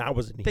say, and I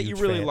wasn't a that huge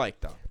you really fan.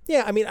 like, though.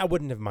 Yeah, I mean, I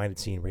wouldn't have minded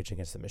seeing Rage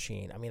Against the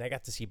Machine. I mean, I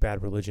got to see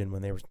Bad Religion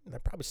when they're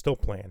probably still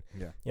playing.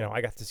 Yeah.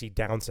 I got to see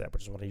Downset,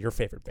 which is one of your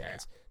favorite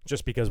bands,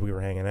 just because we were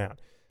hanging out.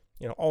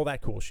 All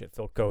that cool shit.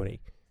 Phil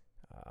Cody.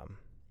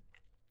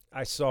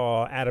 I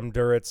saw Adam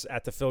Duritz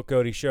at the Phil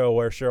Cody show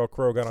where Sheryl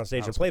Crow got on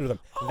stage and played with him.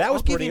 That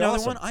was I'll give pretty you another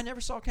awesome. one. I never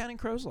saw Counting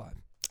Crows live.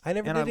 I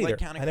never and did I either. like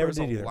Counting Crows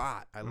a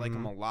lot. I like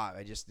them a lot.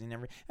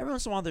 Every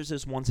once in a while there's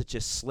those ones that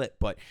just slip.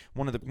 But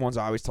one of the ones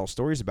I always tell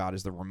stories about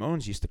is the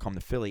Ramones used to come to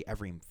Philly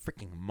every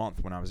freaking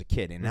month when I was a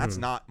kid. And that's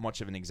not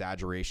much of an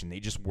exaggeration. They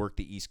just worked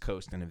the East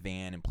Coast in a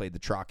van and played the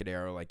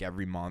Trocadero like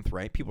every month,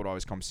 right? People would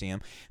always come see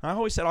them. And I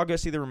always said, I'll go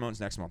see the Ramones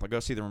next month.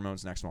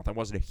 I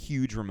wasn't a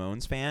huge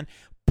Ramones fan,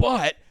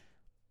 but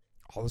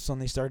all of a sudden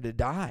they started to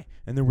die,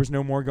 and there was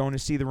no more going to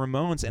see the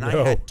Ramones, and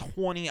I had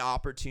 20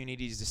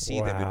 opportunities to see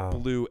them and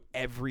blew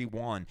every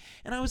one.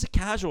 And I was a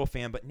casual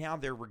fan, but now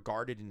they're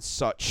regarded in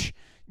such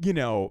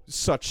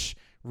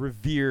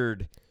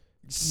revered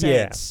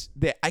sense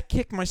that I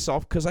kick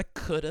myself because I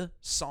could have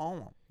saw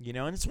them,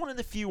 and it's one of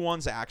the few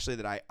ones actually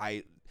that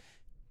I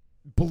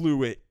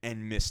blew it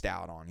and missed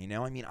out on,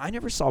 I mean, I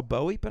never saw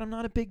Bowie, but I'm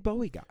not a big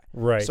Bowie guy.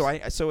 Right.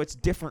 So it's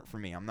different for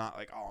me. I'm not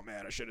like, oh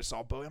man, I should have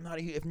saw Bowie.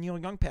 If Neil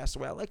Young passed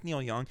away, I like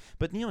Neil Young,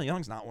 but Neil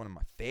Young's not one of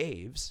my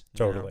faves.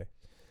 Totally.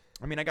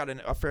 I mean, I got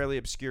a fairly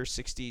obscure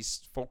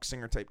 60s folk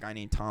singer type guy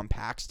named Tom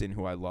Paxton,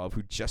 who I love,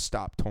 who just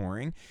stopped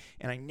touring,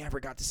 and I never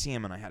got to see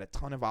him, and I had a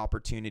ton of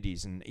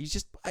opportunities, and he's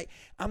just,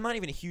 I'm not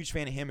even a huge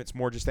fan of him. It's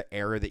more just the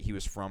era that he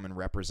was from and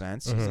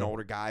represents. He's an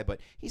older guy, but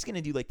he's going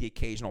to do like the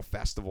occasional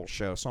festival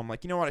show, so I'm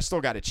like, you know what, I still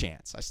got a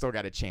chance,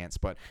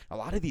 but a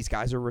lot of these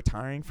guys are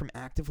retiring from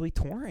actively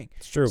touring.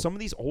 It's true. Some of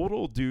these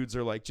old dudes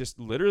are like just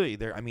literally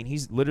there. I mean,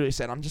 he's literally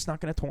said, I'm just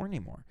not going to tour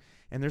anymore,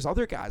 and there's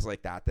other guys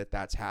like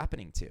that's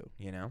happening too,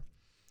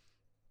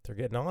 They're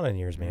getting on in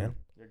years, man.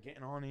 They're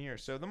getting on in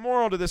years. So the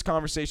moral to this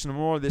conversation, the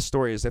moral of this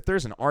story is if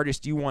there's an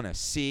artist you want to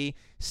see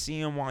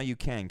him while you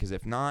can. Because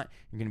if not,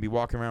 you're going to be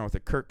walking around with a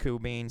Kurt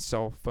Cobain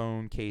cell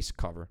phone case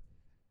cover.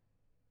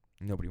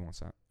 Nobody wants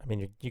that. I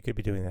mean, you could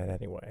be doing that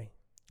anyway.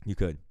 You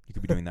could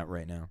be doing that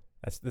right now.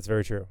 That's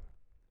very true.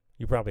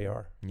 You probably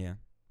are. Yeah,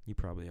 you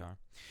probably are.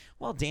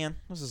 Well, Dan,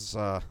 this is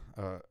a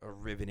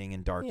riveting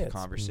and dark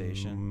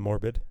conversation.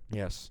 Morbid.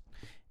 Yes.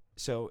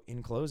 So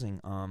in closing,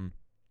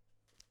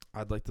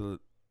 I'd like to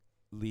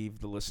leave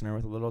the listener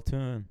with a little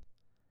tune.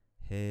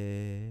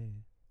 Hey,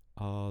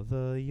 all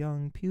the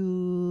young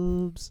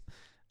pubes.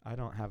 I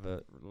don't have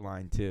a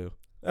line too.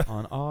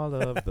 On all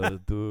of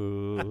the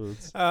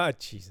dudes.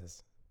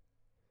 Jesus.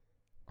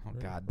 Oh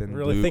God! Then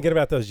really lube. Thinking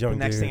about those young The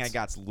next dudes. thing I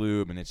got's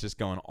lube, and it's just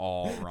going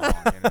all wrong.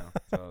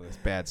 So it's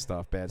bad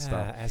stuff.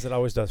 As it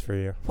always does for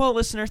you. Well,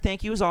 listener,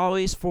 thank you as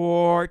always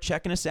for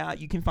checking us out.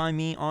 You can find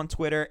me on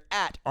Twitter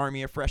at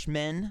Army of Fresh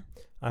Men.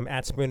 I'm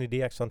at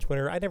SpoonieDX on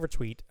Twitter. I never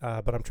tweet,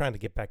 but I'm trying to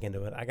get back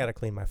into it. I got to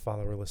clean my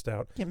follower list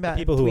out.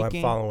 People who I'm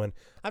following.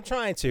 I'm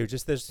trying to.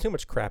 Just there's too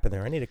much crap in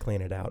there. I need to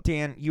clean it out.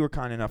 Dan, you were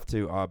kind enough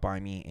to buy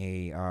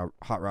me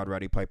a Hot Rod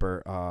Roddy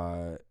Piper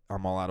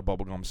I'm all out of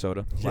bubblegum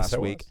soda last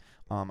week.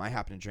 I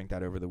happened to drink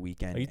that over the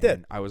weekend. Oh, you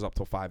did? I was up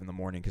till 5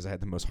 a.m. because I had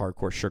the most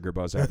hardcore sugar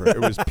buzz ever. It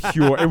was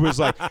pure. It was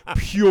like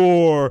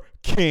pure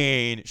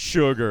cane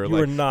sugar. You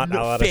were not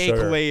out of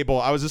sugar. Fake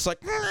label. I was just like,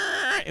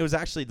 it was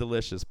actually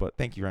delicious. But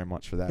thank you very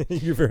much for that.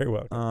 You're very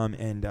welcome.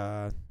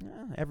 And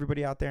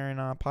everybody out there in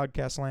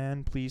podcast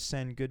land, please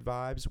send good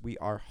vibes. We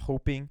are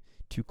hoping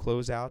to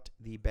close out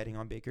the Betting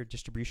on Baker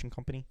distribution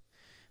company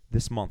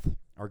this month.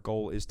 Our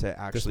goal is to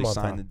actually month,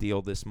 sign huh? the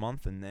deal this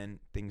month, and then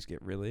things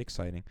get really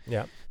exciting.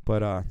 Yeah.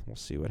 But we'll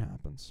see what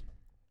happens.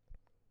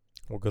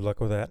 Well, good luck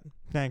with that.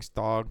 Thanks,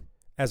 dog.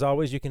 As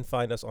always, you can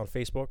find us on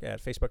Facebook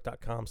at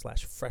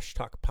facebook.com/Fresh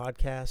Talk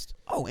Podcast.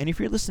 Oh, and if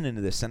you're listening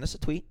to this, send us a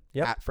tweet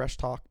at Fresh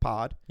Talk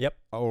Pod. Yep.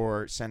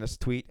 Or send us a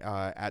tweet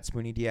at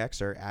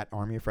SpoonyDX or at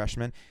Army of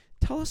Freshmen.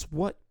 Tell us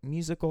what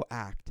musical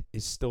act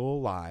is still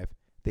alive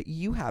that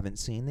you haven't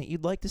seen that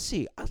you'd like to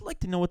see. I'd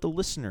like to know what the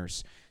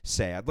listeners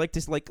say. I'd like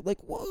to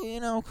well, you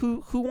know,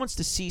 who wants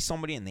to see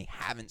somebody and they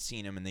haven't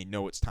seen him and they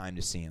know it's time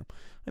to see him.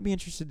 I'd be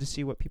interested to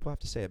see what people have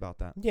to say about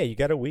that. Yeah, you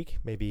got a week.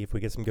 Maybe if we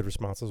get some good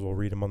responses, we'll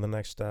read them on the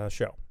next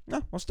show.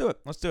 No, let's do it.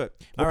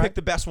 We'll pick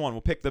the best one.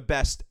 We'll pick the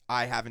best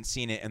I haven't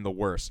seen it and the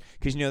worst.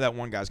 Because you know that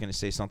one guy's going to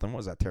say something. What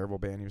was that terrible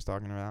band he was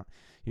talking about?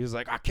 He was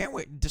like, I can't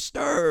wait.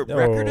 Disturbed.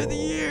 Record of the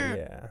year.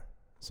 Yeah.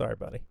 Sorry,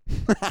 buddy.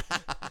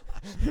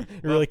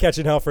 You're really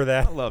catching hell for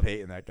that. I love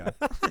hating that guy.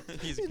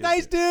 He's a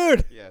nice dude.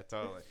 dude. Yeah,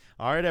 totally.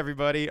 All right,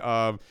 everybody.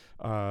 Pooh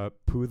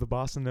the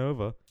Bossa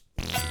Nova.